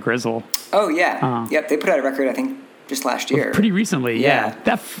Nana Grizzle. Oh yeah, yep. They put out a record I think just last year. Pretty recently, yeah.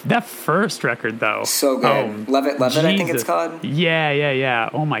 That first record though, so good. Love it. I think it's called. Yeah.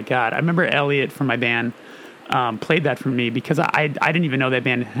 Oh my God, I remember Elliot from my band played that for me because I didn't even know that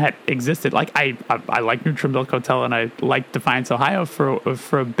band had existed. Like I liked Neutral Milk Hotel and I liked Defiance, Ohio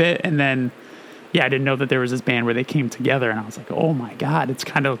for a bit, and then. Yeah, I didn't know that there was this band where they came together, and I was like, "Oh my God!" It's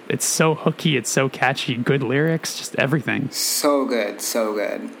so hooky, it's so catchy, good lyrics, just everything. So good.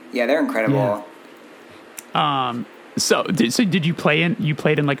 Yeah, they're incredible. Yeah. So did you play in? You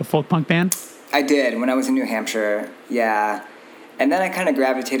played in like a folk punk band? I did when I was in New Hampshire. Yeah, and then I kind of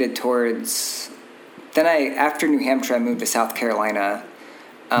gravitated towards. After New Hampshire, I moved to South Carolina.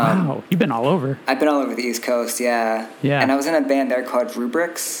 Wow, you've been all over. I've been all over the East Coast. Yeah. And I was in a band there called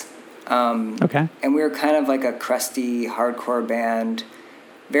Rubrics. Okay. And we were kind of like a crusty hardcore band,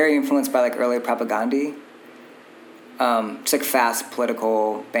 very influenced by like early Propagandhi. It's like fast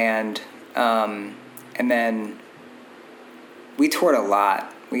political band. And then we toured a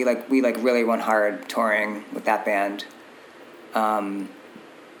lot. We really went hard touring with that band. And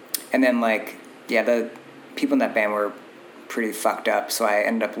then the people in that band were pretty fucked up. So I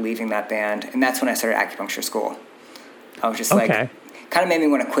ended up leaving that band. And that's when I started acupuncture school. I was just kind of made me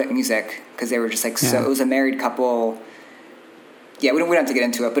want to quit music because they were just so it was a married couple. Yeah, we don't have to get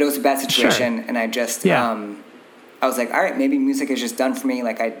into it, but it was a bad situation. Sure. And I just, I was like, all right, maybe music is just done for me.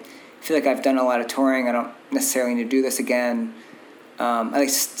 Like, I feel like I've done a lot of touring. I don't necessarily need to do this again. I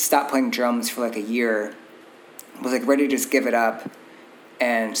stopped playing drums for a year. Was ready to just give it up,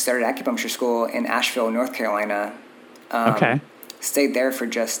 and started acupuncture school in Asheville, North Carolina. Stayed there for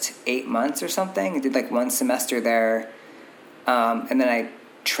just 8 months or something. I did 1 semester there, and then I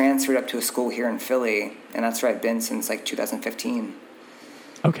transferred up to a school here in Philly, and that's where I've been since 2015.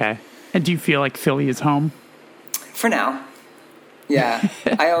 Okay. And do you feel like Philly is home? For now. Yeah.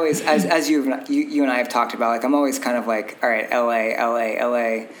 I always, as you and I have talked about, I'm always kind of all right,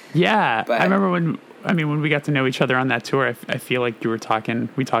 LA. Yeah. But I remember when we got to know each other on that tour, I feel like we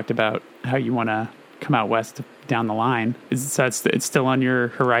talked about how you want to come out west down the line. It's still on your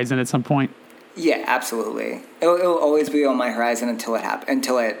horizon at some point? Yeah, absolutely. It'll always be on my horizon until it happens,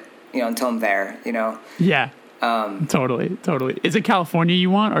 until I'm there, Yeah. Totally. Is it California you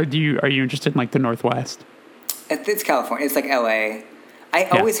want, or are you interested in the Northwest? It's California. It's LA. I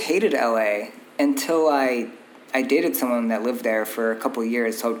always hated LA until I dated someone that lived there for a couple of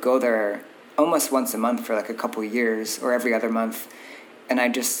years. So I would go there almost once a month for a couple of years, or every other month. And I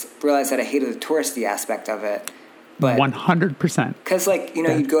just realized that I hated the touristy aspect of it. But 100%. Because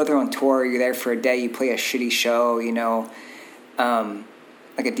you'd go there on tour. You're there for a day. You play a shitty show. A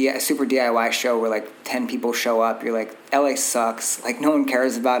super DIY show where 10 people show up. You're LA sucks. No one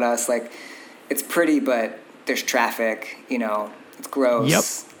cares about us. It's pretty, but there's traffic. It's gross. Yep.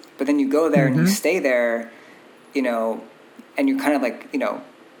 But then you go there and you stay there. And you're kind of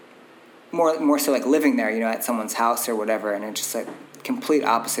more so living there. At someone's house or whatever. And it's just complete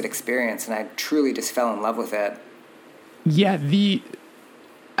opposite experience. And I truly just fell in love with it. Yeah,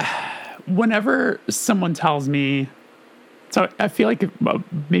 whenever someone tells me, so I feel like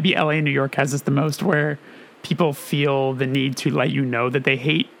maybe LA and New York has this the most, where people feel the need to let you know that they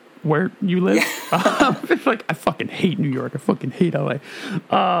hate where you live. It's I fucking hate New York. I fucking hate LA.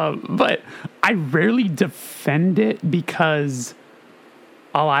 But I rarely defend it because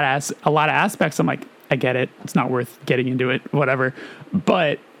a lot of aspects, I'm I get it. It's not worth getting into it, whatever.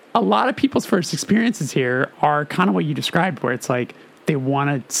 But a lot of people's first experiences here are kind of what you described, where it's they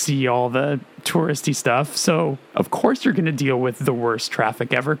want to see all the touristy stuff. So of course you're going to deal with the worst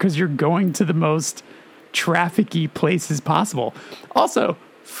traffic ever because you're going to the most trafficy places possible. Also,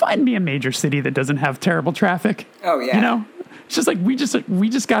 find me a major city that doesn't have terrible traffic. Oh yeah. It's just we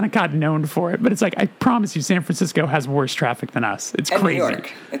just kind of got known for it, but it's I promise you, San Francisco has worse traffic than us. It's crazy. New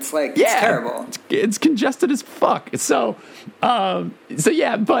York. It's it's terrible. It's congested as fuck. So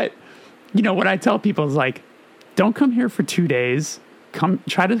yeah, but what I tell people is don't come here for 2 days.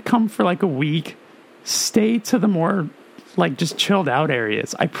 Try to come for a week. Stay to the more just chilled out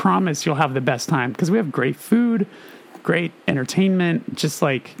areas. I promise you'll have the best time because we have great food, great entertainment. Just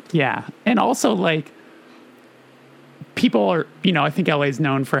and also people are, I think LA is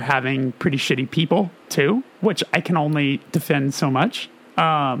known for having pretty shitty people too, which I can only defend so much.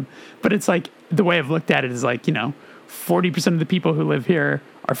 But it's the way I've looked at it is 40% of the people who live here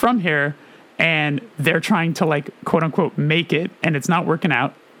are from here, and they're trying to quote unquote make it, and it's not working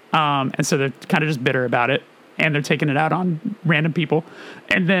out. And so they're kind of just bitter about it, and they're taking it out on random people.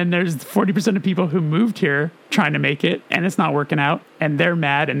 And then there's 40% of people who moved here trying to make it, and it's not working out, and they're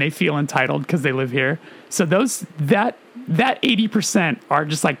mad and they feel entitled because they live here. So that 80% are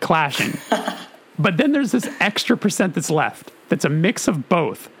just clashing. But then there's this extra percent that's left. That's a mix of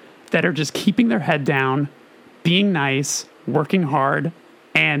both, that are just keeping their head down, being nice, working hard.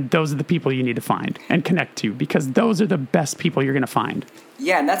 And those are the people you need to find and connect to, because those are the best people you're going to find.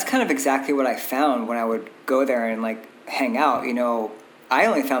 Yeah, and that's kind of exactly what I found when I would go there and hang out. I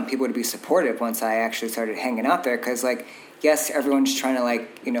only found people to be supportive once I actually started hanging out there, because yes, everyone's trying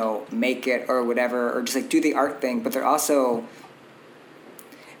to make it or whatever, or just do the art thing, but they're also,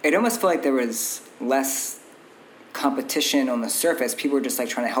 it almost felt like there was less competition on the surface. People were just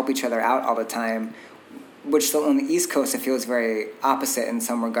trying to help each other out all the time, which on the East Coast, it feels very opposite in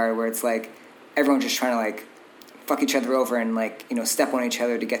some regard, where it's everyone's just trying to fuck each other over and step on each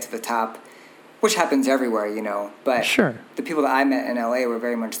other to get to the top, which happens everywhere, But sure, the people that I met in LA were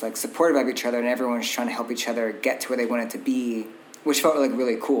very much supportive of each other, and everyone's trying to help each other get to where they wanted to be, which felt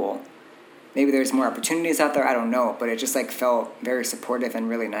really cool. maybe there's more opportunities out there. I don't know, but it just like felt very supportive and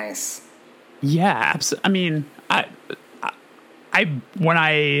really nice. Yeah, absolutely. I mean,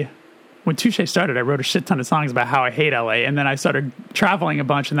 when Touche started, I wrote a shit ton of songs about how I hate LA, and then I started traveling a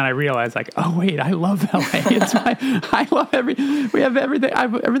bunch, and then I realized like, oh wait, I love LA. I love everything.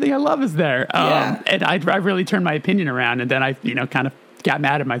 Everything I love is there. And I really turned my opinion around, and then I, kind of got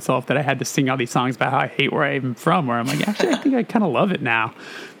mad at myself that I had to sing all these songs about how I hate where I'm from, where I'm like, actually, I think I kind of love it now.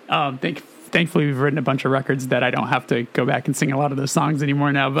 Thankfully, we've written a bunch of records that I don't have to go back and sing a lot of those songs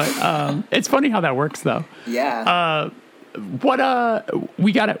anymore now. But it's funny how that works, though. Yeah.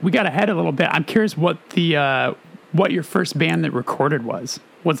 We got ahead a little bit. I'm curious what your first band that recorded was.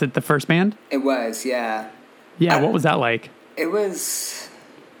 Was it the first band? It was, yeah. Yeah, what was that like? It was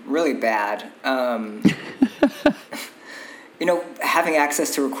really bad. Having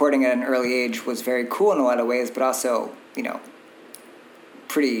access to recording at an early age was very cool in a lot of ways, but also,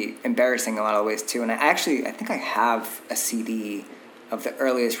 pretty embarrassing in a lot of ways too. And I think I have a CD of the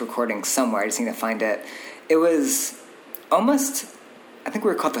earliest recording somewhere. I just need to find it. It was almost, I think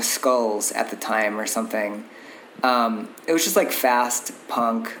we were called the Skulls at the time or something. It was just like fast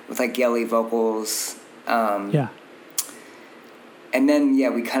punk with like yelly vocals. Yeah. And then,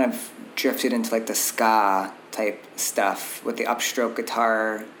 we kind of drifted into like the ska type stuff with the upstroke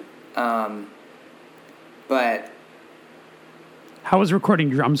guitar. But how was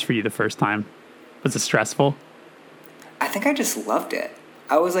recording drums for you the first time? Was it stressful? I think I just loved it.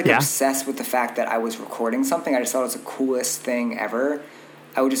 I was obsessed with the fact that I was recording something. I just thought it was the coolest thing ever.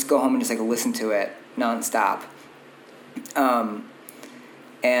 I would just go home and just listen to it nonstop.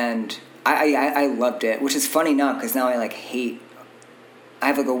 And I loved it, which is funny now because now I I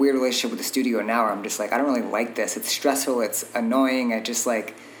have a weird relationship with the studio now where I'm just I don't really like this. It's stressful. It's annoying.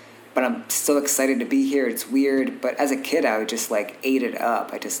 But I'm still excited to be here. It's weird. But as a kid, I would just ate it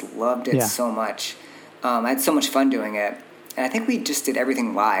up. I just loved it so much. I had so much fun doing it. And I think we just did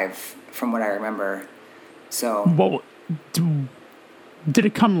everything live from what I remember. So did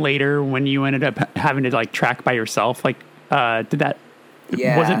it come later when you ended up having to track by yourself? Did that,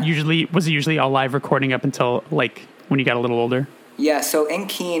 was it usually all live recording up until when you got a little older? Yeah, so in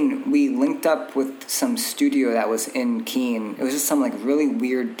Keene, we linked up with some studio that was in Keene. It was just some really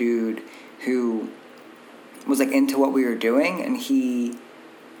weird dude who was into what we were doing, and he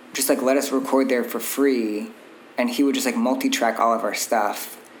just let us record there for free, and he would just multi-track all of our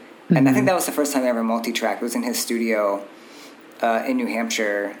stuff. Mm-hmm. And I think that was the first time I ever multi-tracked. It was in his studio in New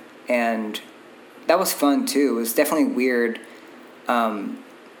Hampshire, and that was fun too. It was definitely weird.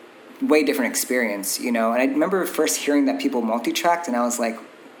 Way different experience, And I remember first hearing that people multi-tracked, and I was like,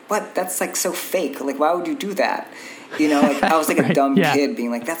 what? That's so fake. Why would you do that? I was a dumb kid being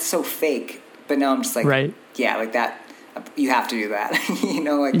that's so fake. But now I'm just that, you have to do that.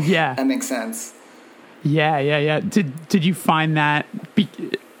 That makes sense. Yeah. Did you find that,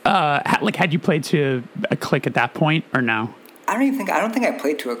 had you played to a click at that point or no? I don't think I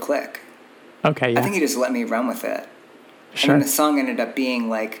played to a click. Okay, yeah. I think he just let me run with it. Sure. And then the song ended up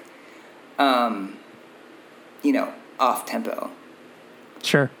being off tempo.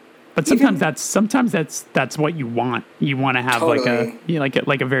 Sure. But sometimes that's what you want. You want to have totally.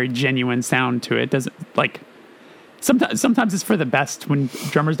 a very genuine sound to it. Doesn't sometimes it's for the best when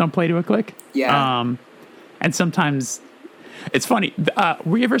drummers don't play to a click. Yeah. And sometimes it's funny.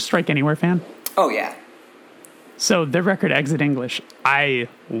 Were you ever a Strike Anywhere fan? Oh yeah. So their record Exit English, I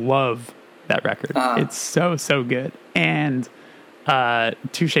love that record. It's so good. And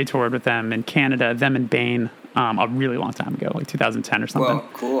Touche toured with them in Canada, them and Bane, a really long time ago, 2010 or something. Whoa,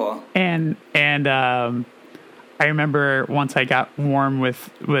 cool. And I remember once I got warm with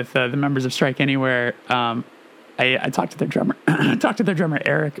the members of Strike Anywhere, I talked to their drummer,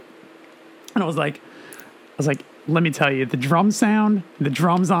 Eric, and I was like, let me tell you, the drum sound, the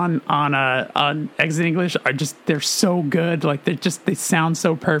drums on Exit English are they're so good. They sound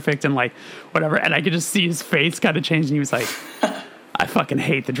so perfect and whatever. And I could just see his face kind of change, and he was like, I fucking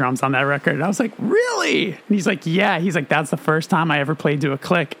hate the drums on that record. And I was like, really? And he's like, yeah. He's like, that's the first time I ever played to a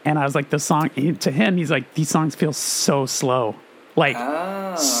click. And I was like, the song, to him, he's like, these songs feel so slow.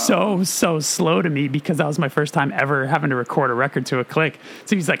 So slow to me, because that was my first time ever having to record a record to a click.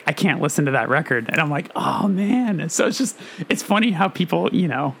 So he's like, I can't listen to that record. And I'm like, oh man. So it's funny how people,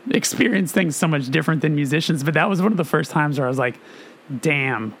 experience things so much different than musicians. But that was one of the first times where I was like,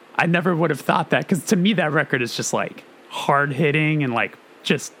 damn, I never would have thought that. Cause to me, that record is just hard hitting and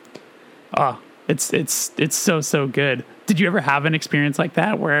it's so good. Did you ever have an experience like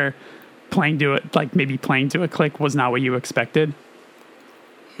that where playing to a click was not what you expected?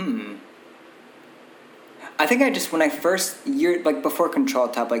 I think when I first before Control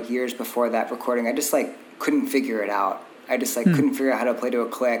Top, like years before that recording, I just like couldn't figure it out. I just like couldn't figure out how to play to a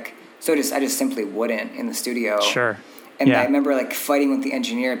click. So I just simply wouldn't in the studio. Sure. And I remember like fighting with the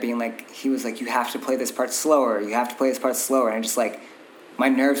engineer, being like, he was like, you have to play this part slower. You have to play this part slower. And I just like, my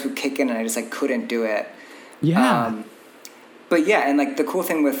nerves would kick in and I just like couldn't do it. Yeah. But yeah, and like the cool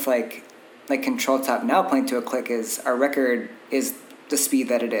thing with like Control Top now playing to a click is our record is the speed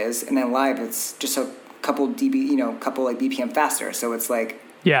that it is, and then live it's just a couple dB, couple like BPM faster. So it's like,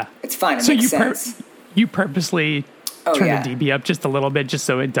 it's fine. It makes sense. You purposely turn the dB up just a little bit, just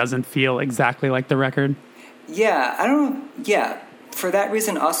so it doesn't feel exactly like the record. Yeah, I don't know. Yeah, for that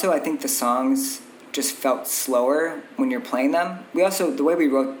reason, also I think the songs just felt slower when you're playing them. The way we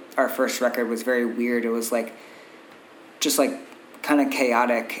wrote our first record was very weird. It was like, just like kind of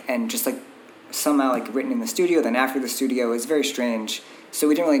chaotic and just like somehow like written in the studio, then after the studio. It was very strange. So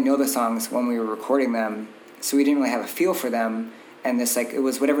we didn't really know the songs when we were recording them. So we didn't really have a feel for them. And this like, it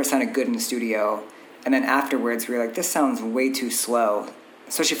was whatever sounded good in the studio. And then afterwards we were like, this sounds way too slow,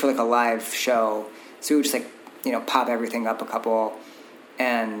 especially for like a live show. So we would just like, pop everything up a couple,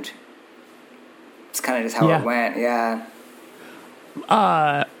 and it's kind of just how it went. Yeah.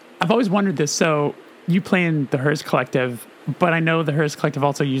 I've always wondered this. So you play in the Hers Collective, but I know the Hers Collective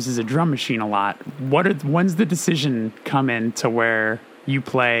also uses a drum machine a lot. When's the decision come in to where you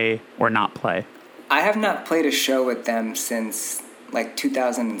play or not play? I have not played a show with them since like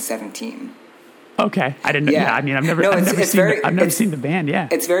 2017. Okay, I didn't know. Yeah, I mean, I've never seen the band. Yeah,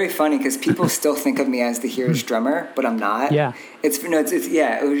 it's very funny because people still think of me as the Here's drummer, but I'm not. Yeah, it's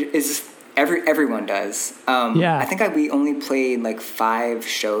just everyone does. I think we only played like 5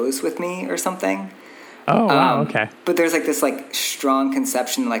 shows with me or something. Oh wow, okay. But there's like this like strong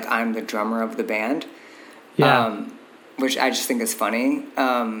conception like I'm the drummer of the band. Yeah, which I just think is funny.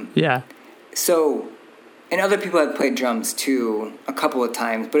 Yeah. So. And other people have played drums too a couple of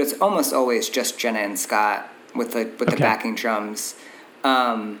times, but it's almost always just Jenna and Scott with the backing drums.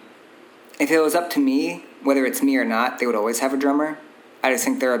 If it was up to me, whether it's me or not, they would always have a drummer. I just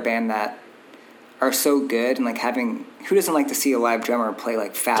think they're a band that are so good, and like who doesn't like to see a live drummer play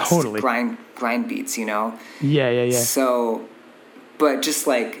like fast grind beats, Yeah. So, but just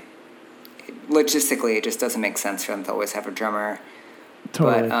like logistically, it just doesn't make sense for them to always have a drummer.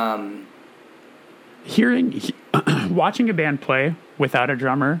 Totally. But watching a band play without a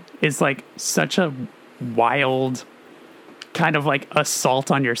drummer is like such a wild kind of like assault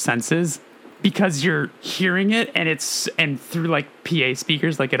on your senses, because you're hearing it and through like PA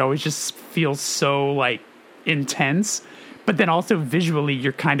speakers, like it always just feels so like intense, but then also visually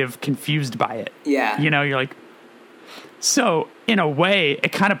you're kind of confused by it. Yeah. You're like, so in a way,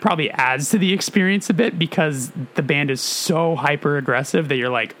 it kind of probably adds to the experience a bit, because the band is so hyper aggressive that you're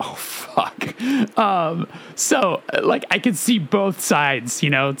like, oh fuck. So like I could see both sides,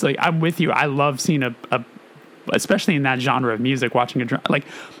 it's like, I'm with you. I love seeing especially in that genre of music, watching a drum. Like,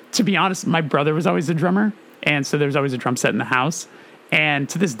 to be honest, my brother was always a drummer. And so there's always a drum set in the house. And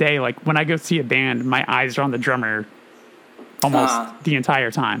to this day, like when I go see a band, my eyes are on the drummer almost the entire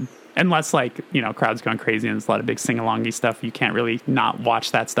time. Unless like, crowd's going crazy and there's a lot of big sing-alongy stuff, you can't really not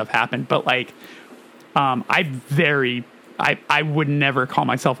watch that stuff happen. But like, I would never call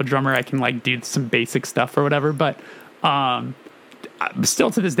myself a drummer. I can like do some basic stuff or whatever. But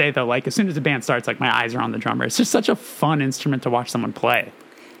still to this day though, like as soon as the band starts, like my eyes are on the drummer. It's just such a fun instrument to watch someone play.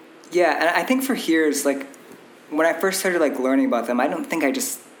 Yeah, and I think for Here's, like when I first started like learning about them, I don't think I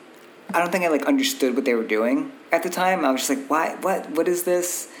like understood what they were doing at the time. I was just like, what is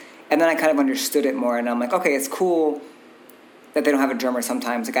this? And then I kind of understood it more, and I'm like, okay, it's cool that they don't have a drummer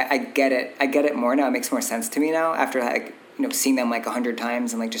sometimes. Like I get it. I get it more now. It makes more sense to me now after like seeing them like 100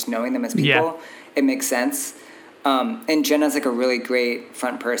 times and like just knowing them as people. Yeah. It makes sense. And Jenna's like a really great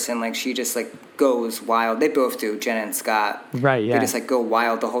front person. Like she just like goes wild. They both do, Jenna and Scott. Right. Yeah. They just like go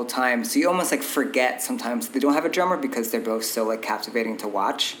wild the whole time. So you almost like forget sometimes they don't have a drummer because they're both so like captivating to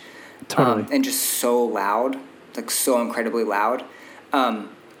watch. Totally. And just so loud, like so incredibly loud.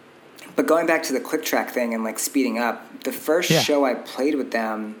 But going back to the click track thing and like speeding up, the first show I played with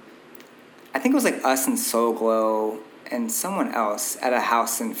them, I think it was like us and Soul Glow and someone else at a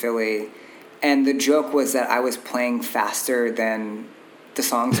house in Philly. And the joke was that I was playing faster than the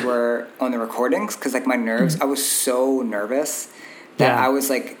songs were on the recordings, because like my nerves, I was so nervous that I was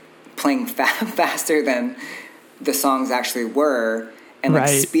like playing faster than the songs actually were. And like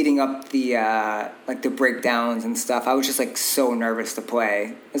speeding up the like the breakdowns and stuff. I was just like so nervous to play.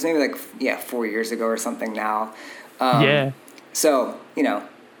 It was maybe like 4 years ago or something now. So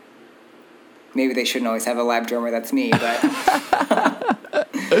maybe they shouldn't always have a live drummer. That's me, but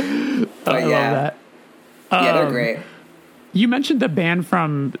I love that. Yeah, they're great. You mentioned the band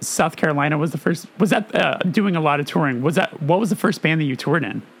from South Carolina was the first. Was that doing a lot of touring? What was the first band that you toured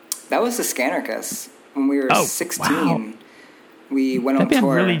in? That was the Scanarchus. When we were 16, wow. we went on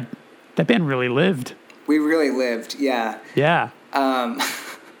tour. That band really lived. We really lived, yeah. Yeah.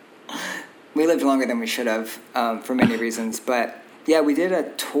 We lived longer than we should have for many reasons. But, yeah, we did a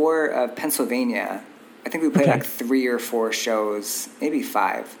tour of Pennsylvania. I think we played like 3 or 4 shows, maybe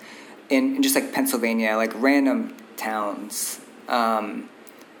 5, in just like Pennsylvania, like random towns. And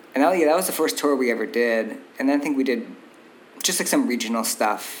that was the first tour we ever did. And then I think we did just like some regional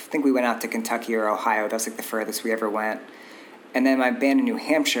stuff. I think we went out to Kentucky or Ohio. That was like the furthest we ever went. And then my band in New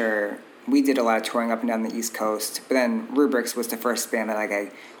Hampshire, we did a lot of touring up and down the East Coast. But then Rubrics was the first band that like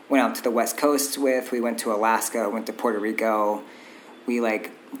I went out to the West Coast with. We went to Alaska, went to Puerto Rico. We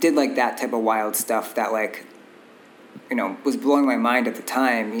like did like that type of wild stuff that like, you know, was blowing my mind at the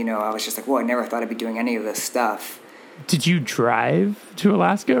time. You know, I was just like, whoa, I never thought I'd be doing any of this stuff. Did you drive to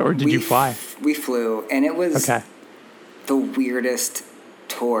Alaska or did you fly? We flew, and it was the weirdest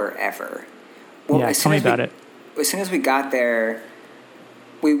tour ever. Well, yeah, tell me about it. As soon as we got there,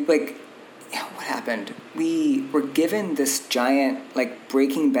 we like, what happened? We were given this giant, like,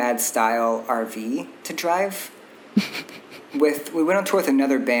 Breaking Bad style RV to drive. We went on tour with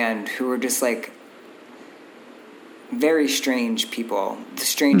another band who were just like very strange people, the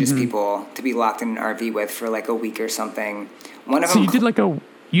strangest people to be locked in an RV with for like a week or something. One of them. So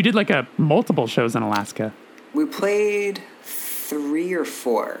you did like a multiple shows in Alaska. We played 3 or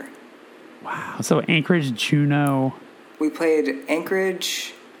 4. Wow. So Anchorage, Juneau. We played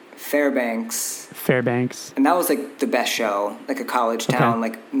Anchorage, Fairbanks. And that was like the best show, like a college town,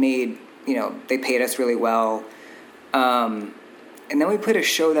 like made, you know, they paid us really well. And then we played a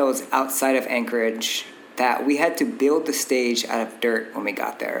show that was outside of Anchorage that we had to build the stage out of dirt when we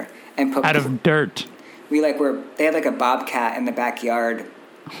got there. And put dirt. We like they had like a bobcat in the backyard.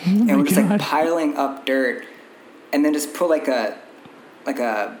 And we're just like piling up dirt and then just put like a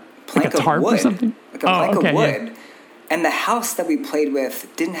plank of wood. Or something? Like a plank of wood. Yeah. And the house that we played with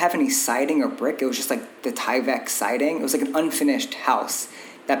didn't have any siding or brick. It was just like the Tyvek siding. It was like an unfinished house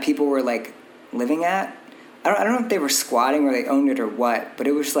that people were like living at. I don't know if they were squatting or they owned it or what, but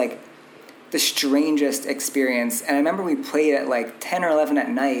it was like the strangest experience. And I remember we played at like 10 or 11 at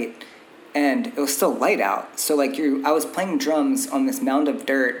night and it was still light out. So like I was playing drums on this mound of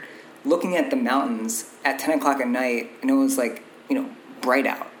dirt looking at the mountains at 10 o'clock at night and it was like, you know, bright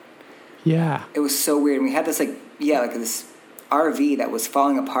out. Yeah. It was so weird. And we had this like this RV that was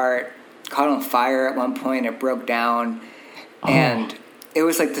falling apart, caught on fire at one point. It broke down. And it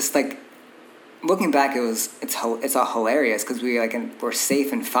was like this, like, looking back, it's all hilarious because we're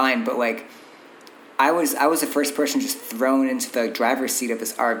safe and fine. But like, I was the first person just thrown into the driver's seat of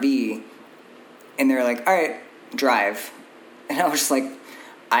this RV, and they were like, "All right, drive," and I was just like,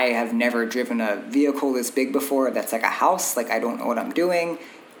 I have never driven a vehicle this big before. That's like a house. Like I don't know what I'm doing.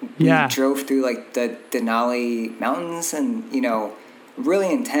 We drove through like the Denali Mountains, and you know,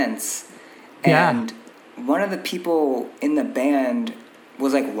 really intense. And one of the people in the band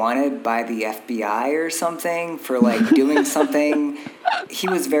was like wanted by the FBI or something for like doing something. He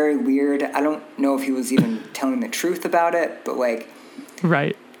was very weird. I don't know if he was even telling the truth about it, but like,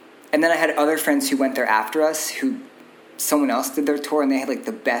 right. And then I had other friends who went there after us who someone else did their tour and they had like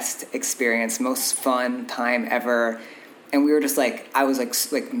the best experience, most fun time ever. And we were just like, I was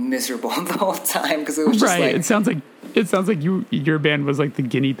like miserable the whole time because it was just like, it sounds like your band was like the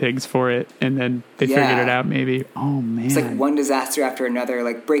guinea pigs for it, and then they figured it out. Maybe. Oh man, it's like one disaster after another,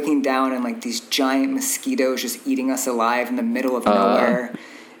 like breaking down and like these giant mosquitoes just eating us alive in the middle of nowhere.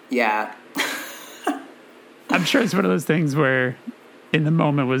 Yeah, I'm sure it's one of those things where, in the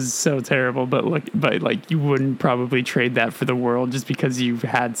moment, was so terrible, but you wouldn't probably trade that for the world, just because you've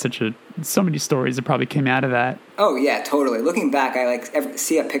had so many stories that probably came out of that. Oh yeah, totally. Looking back, I like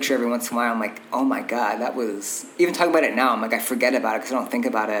see a picture every once in a while. I'm like, oh my god, that was. Even talking about it now, I'm like, I forget about it because I don't think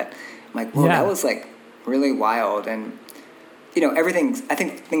about it. I'm like, whoa, that was like really wild. And you know, I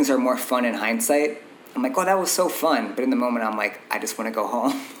think things are more fun in hindsight. I'm like, oh, that was so fun. But in the moment, I'm like, I just want to go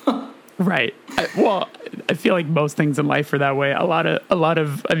home. Right. I feel like most things in life are that way. A lot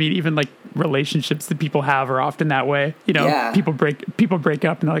of, I mean, even like relationships that people have are often that way. You know, people break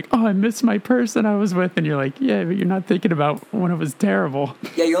up and they're like, oh, I miss my person I was with. And you're like, yeah, but you're not thinking about when it was terrible.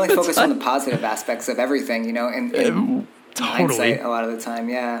 Yeah. You only focus on the positive aspects of everything, you know, in hindsight a lot of the time.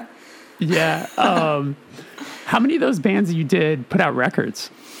 Yeah. Yeah. How many of those bands that you did put out records?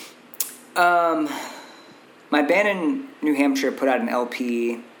 My band in New Hampshire put out an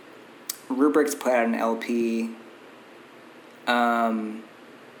LP. Rubrics put out an LP.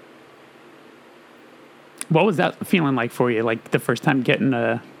 What was that feeling like for you? Like the first time getting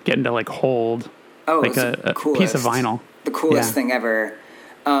to like hold like a piece of vinyl? The coolest thing ever.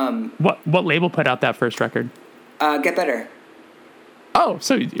 What label put out that first record? Get Better. Oh,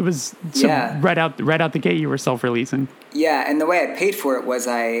 so it was right out the gate you were self-releasing. Yeah, and the way I paid for it was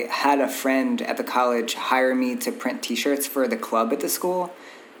I had a friend at the college hire me to print T-shirts for the club at the school,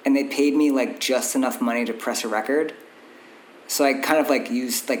 and they paid me like just enough money to press a record. So I kind of like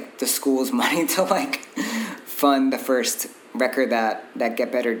used like the school's money to like fund the first record that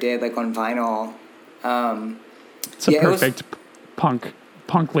Get Better did, like on vinyl. It's a perfect punk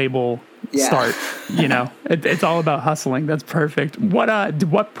label start. You know, it's all about hustling. That's perfect.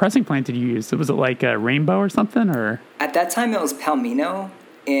 What pressing plant did you use? Was it like a Rainbow or something? Or at that time it was Palomino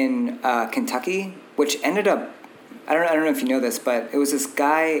in Kentucky, which ended up. I don't know if you know this, but it was this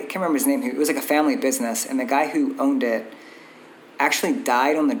guy. I can't remember his name. It was like a family business, and the guy who owned it actually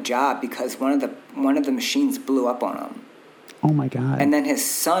died on the job because one of the machines blew up on him. Oh my God. And then his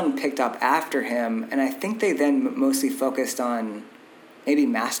son picked up after him, and I think they then mostly focused on maybe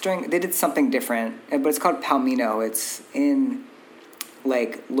mastering. They did something different, but it's called Palomino. It's in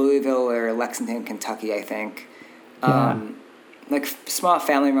like Louisville or Lexington, Kentucky, I think. Like small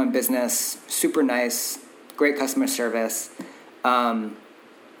family-run business, super nice, great customer service. They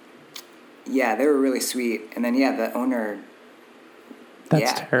were really sweet. And then the owner.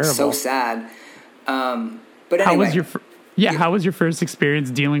 That's terrible. So sad. But anyway. How was your first experience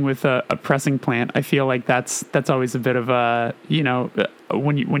dealing with a pressing plant? I feel like that's always a bit of a,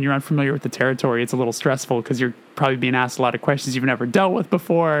 when you're unfamiliar with the territory, it's a little stressful because you're probably being asked a lot of questions you've never dealt with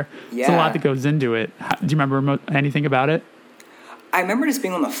before. Yeah. It's a lot that goes into it. Do you remember anything about it? I remember just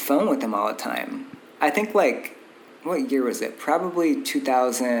being on the phone with them all the time. I think like, what year was it? Probably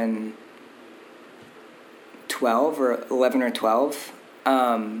 2012 or 11 or 12.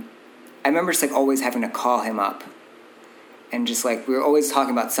 I remember just like always having to call him up. And just like, we were always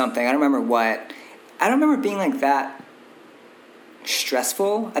talking about something. I don't remember what. I don't remember being like that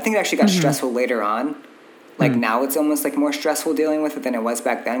stressful. I think it actually got stressful later on. Like now it's almost like more stressful dealing with it than it was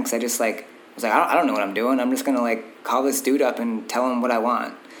back then. Because I just like, was like, I don't know what I'm doing. I'm just going to like call this dude up and tell him what I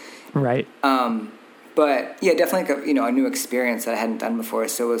want. Right. But yeah, definitely like a new experience that I hadn't done before.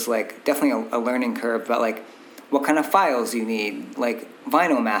 So it was like definitely a learning curve about like what kind of files you need. Like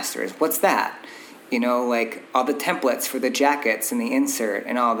vinyl masters. What's that? Like all the templates for the jackets and the insert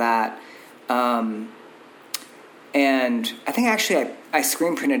and all that. And I think actually I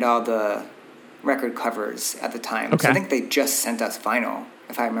screen printed all the record covers at the time. Okay. So I think they just sent us vinyl,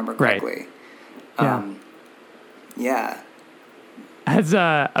 if I remember correctly. Right. Yeah. As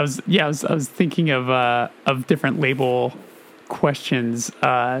I was thinking of different label questions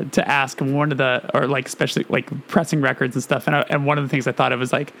to ask. One of especially like pressing records and stuff. And one of the things I thought of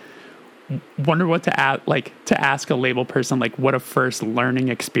was like, wonder what to ask a label person, like what a first learning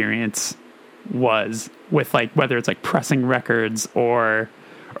experience was with like whether it's like pressing records or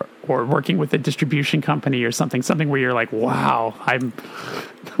working with a distribution company or something where you're like, wow, I'm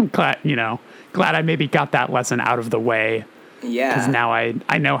glad I maybe got that lesson out of the way. Yeah. Because now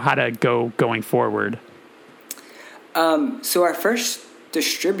I know how to going forward. So our first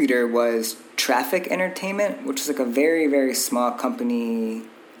distributor was Traffic Entertainment, which is like a very, very small company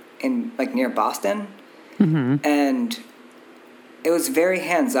in like near Boston. And it was very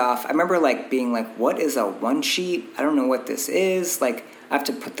hands off. I remember like being like, what is a one sheet? I don't know what this is. Like I have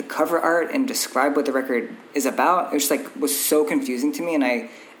to put the cover art and describe what the record is about. It was like was so confusing to me, and I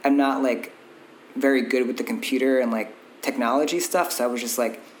am not like very good with the computer and like technology stuff, so I was just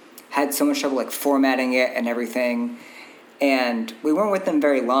like had so much trouble like formatting it and everything. And we weren't with them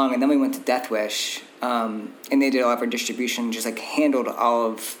very long, and then we went to Death Wish, and they did all of our distribution, just like handled all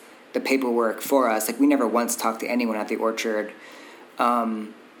of the paperwork for us. Like we never once talked to anyone at the Orchard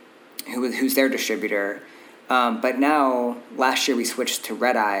who's their distributor. But now last year we switched to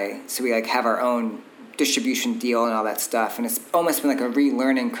Red Eye, so we like have our own distribution deal and all that stuff. And it's almost been like a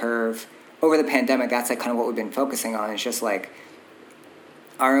relearning curve over the pandemic. That's like kind of what we've been focusing on. It's just like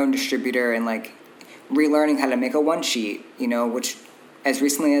our own distributor and like relearning how to make a one sheet, which as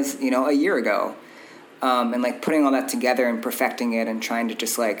recently as a year ago, and like putting all that together and perfecting it and trying to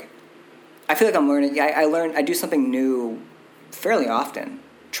just like. I feel like I'm learning. Yeah, I do something new fairly often.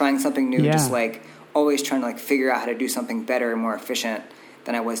 Trying something new, just like always trying to like figure out how to do something better and more efficient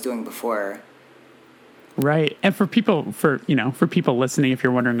than I was doing before. Right. And for people listening, if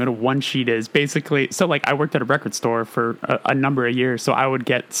you're wondering what a one sheet is, basically, so like I worked at a record store for a number of years, so I would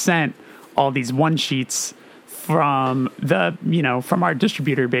get sent all these one sheets from from our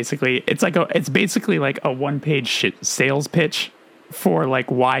distributor. Basically, it's basically like a one-page sales pitch for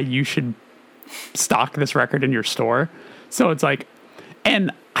like why you should stock this record in your store. So it's like,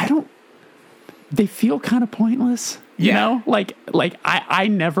 and they feel kind of pointless, you know? Like I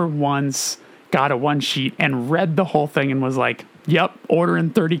never once got a one sheet and read the whole thing and was like, yep, ordering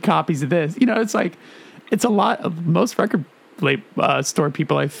 30 copies of this. You know, it's like, it's a lot of most record store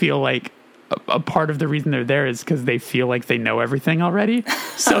people, I feel like a part of the reason they're there is because they feel like they know everything already.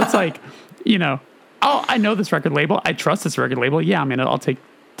 So it's like, you know, oh, I know this record label. I trust this record label. Yeah, I mean, I'll take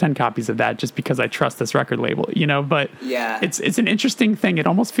 10 copies of that just because I trust this record label, you know, but yeah, it's an interesting thing. It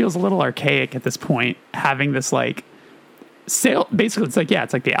almost feels a little archaic at this point, having this like sale. Basically, it's like, yeah,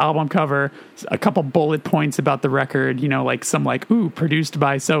 it's like the album cover, a couple bullet points about the record, you know, like some like, ooh, produced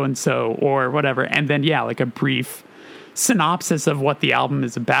by so-and-so or whatever. And then, yeah, like a brief synopsis of what the album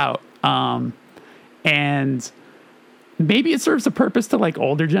is about. And maybe it serves a purpose to like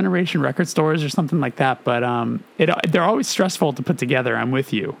older generation record stores or something like that. But they're always stressful to put together. I'm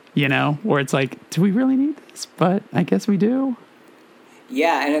with you, you know, where it's like, do we really need this? But I guess we do.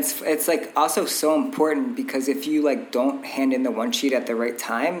 Yeah, and it's like also so important because if you like don't hand in the one sheet at the right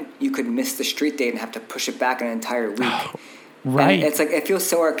time, you could miss the street date and have to push it back an entire week. Oh, right. And it's like it feels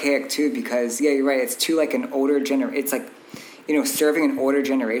so archaic too because yeah, you're right. It's too like an older It's like, you know, serving an older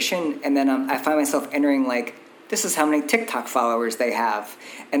generation, and then I find myself entering like, this is how many TikTok followers they have,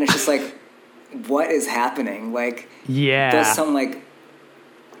 and it's just like, what is happening? Like, yeah, does some like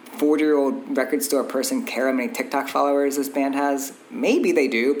 40-year-old record store person care how many TikTok followers this band has? Maybe they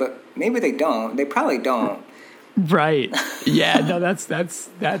do, but maybe they don't. They probably don't. Right. Yeah. No, that's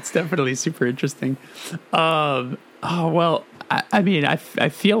definitely super interesting. Oh well, I mean, I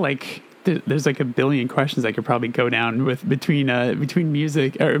feel like there's like a billion questions I could probably go down with between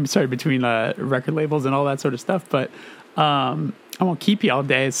music, or I'm sorry, between record labels and all that sort of stuff. But I won't keep you all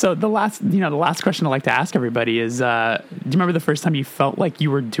day. So the last question I like to ask everybody is, do you remember the first time you felt like you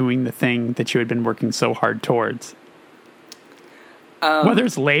were doing the thing that you had been working so hard towards? Whether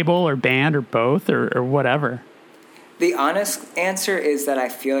it's label or band or both or whatever. The honest answer is that I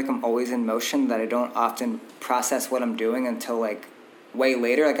feel like I'm always in motion, that I don't often process what I'm doing until like way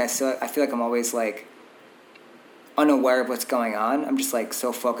later. Like I feel like I'm always like unaware of what's going on. I'm just like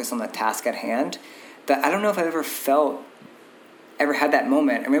so focused on the task at hand that I don't know if I've ever had that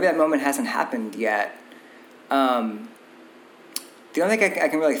moment, or maybe that moment hasn't happened yet. The only thing I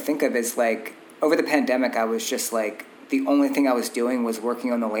can really think of is like over the pandemic, I was just like, the only thing I was doing was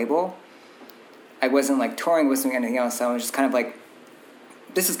working on the label. I wasn't like touring, wasn't doing anything else. So I was just kind of like,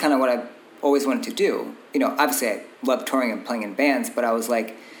 this is kind of what I always wanted to do. You know, obviously I love touring and playing in bands, but I was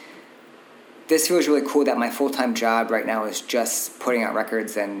like, this feels really cool that my full-time job right now is just putting out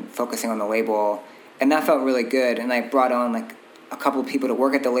records and focusing on the label. And that felt really good. And I brought on like a couple of people to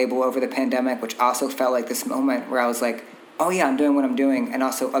work at the label over the pandemic, which also felt like this moment where I was like, oh yeah, I'm doing what I'm doing. And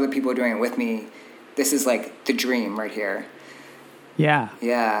also other people are doing it with me. This is like the dream right here. Yeah.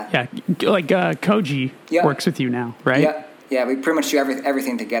 Yeah. Yeah. Like Koji works with you now, right? Yeah. Yeah. We pretty much do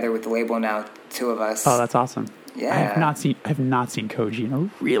everything together with the label now, two of us. Oh, that's awesome. Yeah. I have not seen Koji in a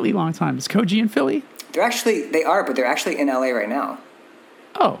really long time. Is Koji in Philly? They are, but they're actually in LA right now.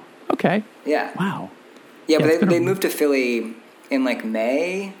 Oh, okay. Yeah. Wow. Yeah, but they moved to Philly in like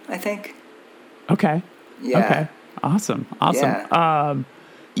May, I think. Okay. Yeah. Okay. Awesome. Yeah.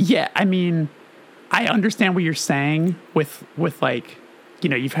 Yeah, I mean, I understand what you're saying with like, you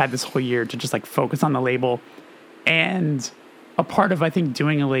know, you've had this whole year to just like focus on the label, and a part of, I think,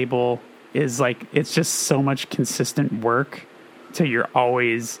 doing a label is like, it's just so much consistent work till you're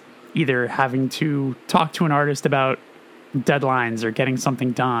always either having to talk to an artist about deadlines or getting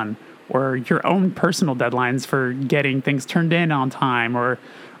something done, or your own personal deadlines for getting things turned in on time, or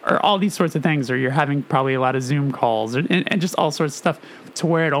all these sorts of things, or you're having probably a lot of Zoom calls and just all sorts of stuff, to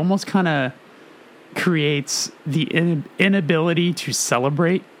where it almost kind of creates the inability to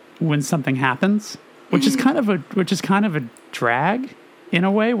celebrate when something happens, which is kind of a drag in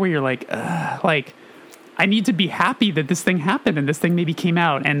a way, where you're like I need to be happy that this thing happened and this thing maybe came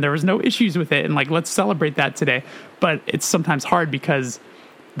out and there was no issues with it, and like, let's celebrate that today. But it's sometimes hard because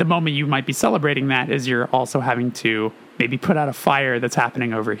the moment you might be celebrating that is you're also having to maybe put out a fire that's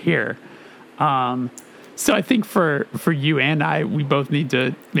happening over here. So I think for you and I, we both need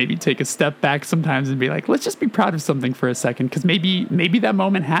to maybe take a step back sometimes and be like, let's just be proud of something for a second. Because maybe that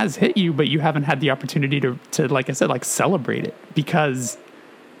moment has hit you, but you haven't had the opportunity to, like I said, like celebrate it, because,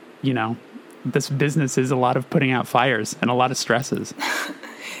 you know, this business is a lot of putting out fires and a lot of stresses.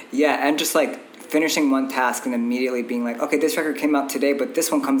 Yeah. And just like finishing one task and immediately being like, okay, this record came out today, but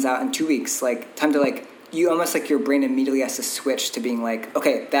this one comes out in 2 weeks. Like, time to like, you almost like your brain immediately has to switch to being like,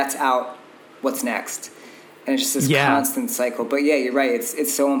 okay, that's out. What's next? And it's just this constant cycle. But yeah, you're right.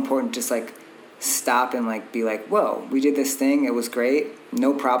 It's so important. Just like stop and like be like, whoa, we did this thing, it was great,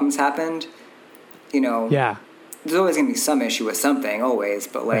 no problems happened, you know. Yeah. There's always going to be some issue with something, always,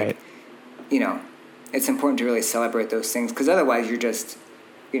 but like, right. you know, it's important to really celebrate those things, because otherwise you're just,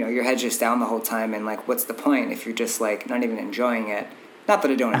 you know, your head's just down the whole time, and like, what's the point if you're just like not even enjoying it? Not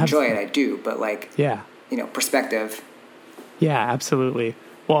that I don't enjoy it, I do, but like, yeah, you know, perspective. Yeah, absolutely.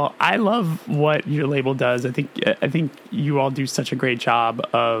 Well, I love what your label does. I think you all do such a great job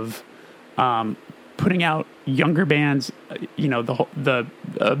of putting out younger bands. You know, the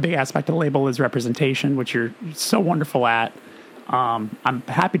big aspect of the label is representation, which you're so wonderful at. I'm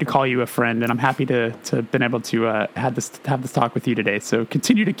happy to call you a friend, and I'm happy to been able to have this talk with you today. So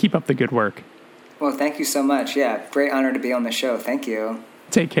continue to keep up the good work. Well, thank you so much. Yeah, great honor to be on the show. Thank you.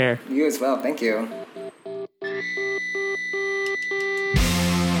 Take care. You as well. Thank you.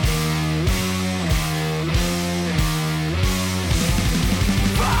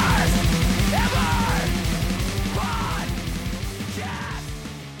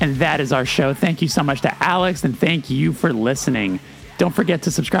 And that is our show. Thank you so much to Alex, and thank you for listening. Don't forget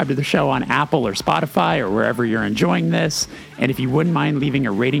to subscribe to the show on Apple or Spotify or wherever you're enjoying this. And if you wouldn't mind leaving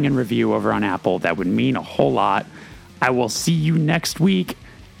a rating and review over on Apple, that would mean a whole lot. I will see you next week,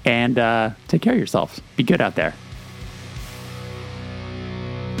 and take care of yourselves. Be good out there.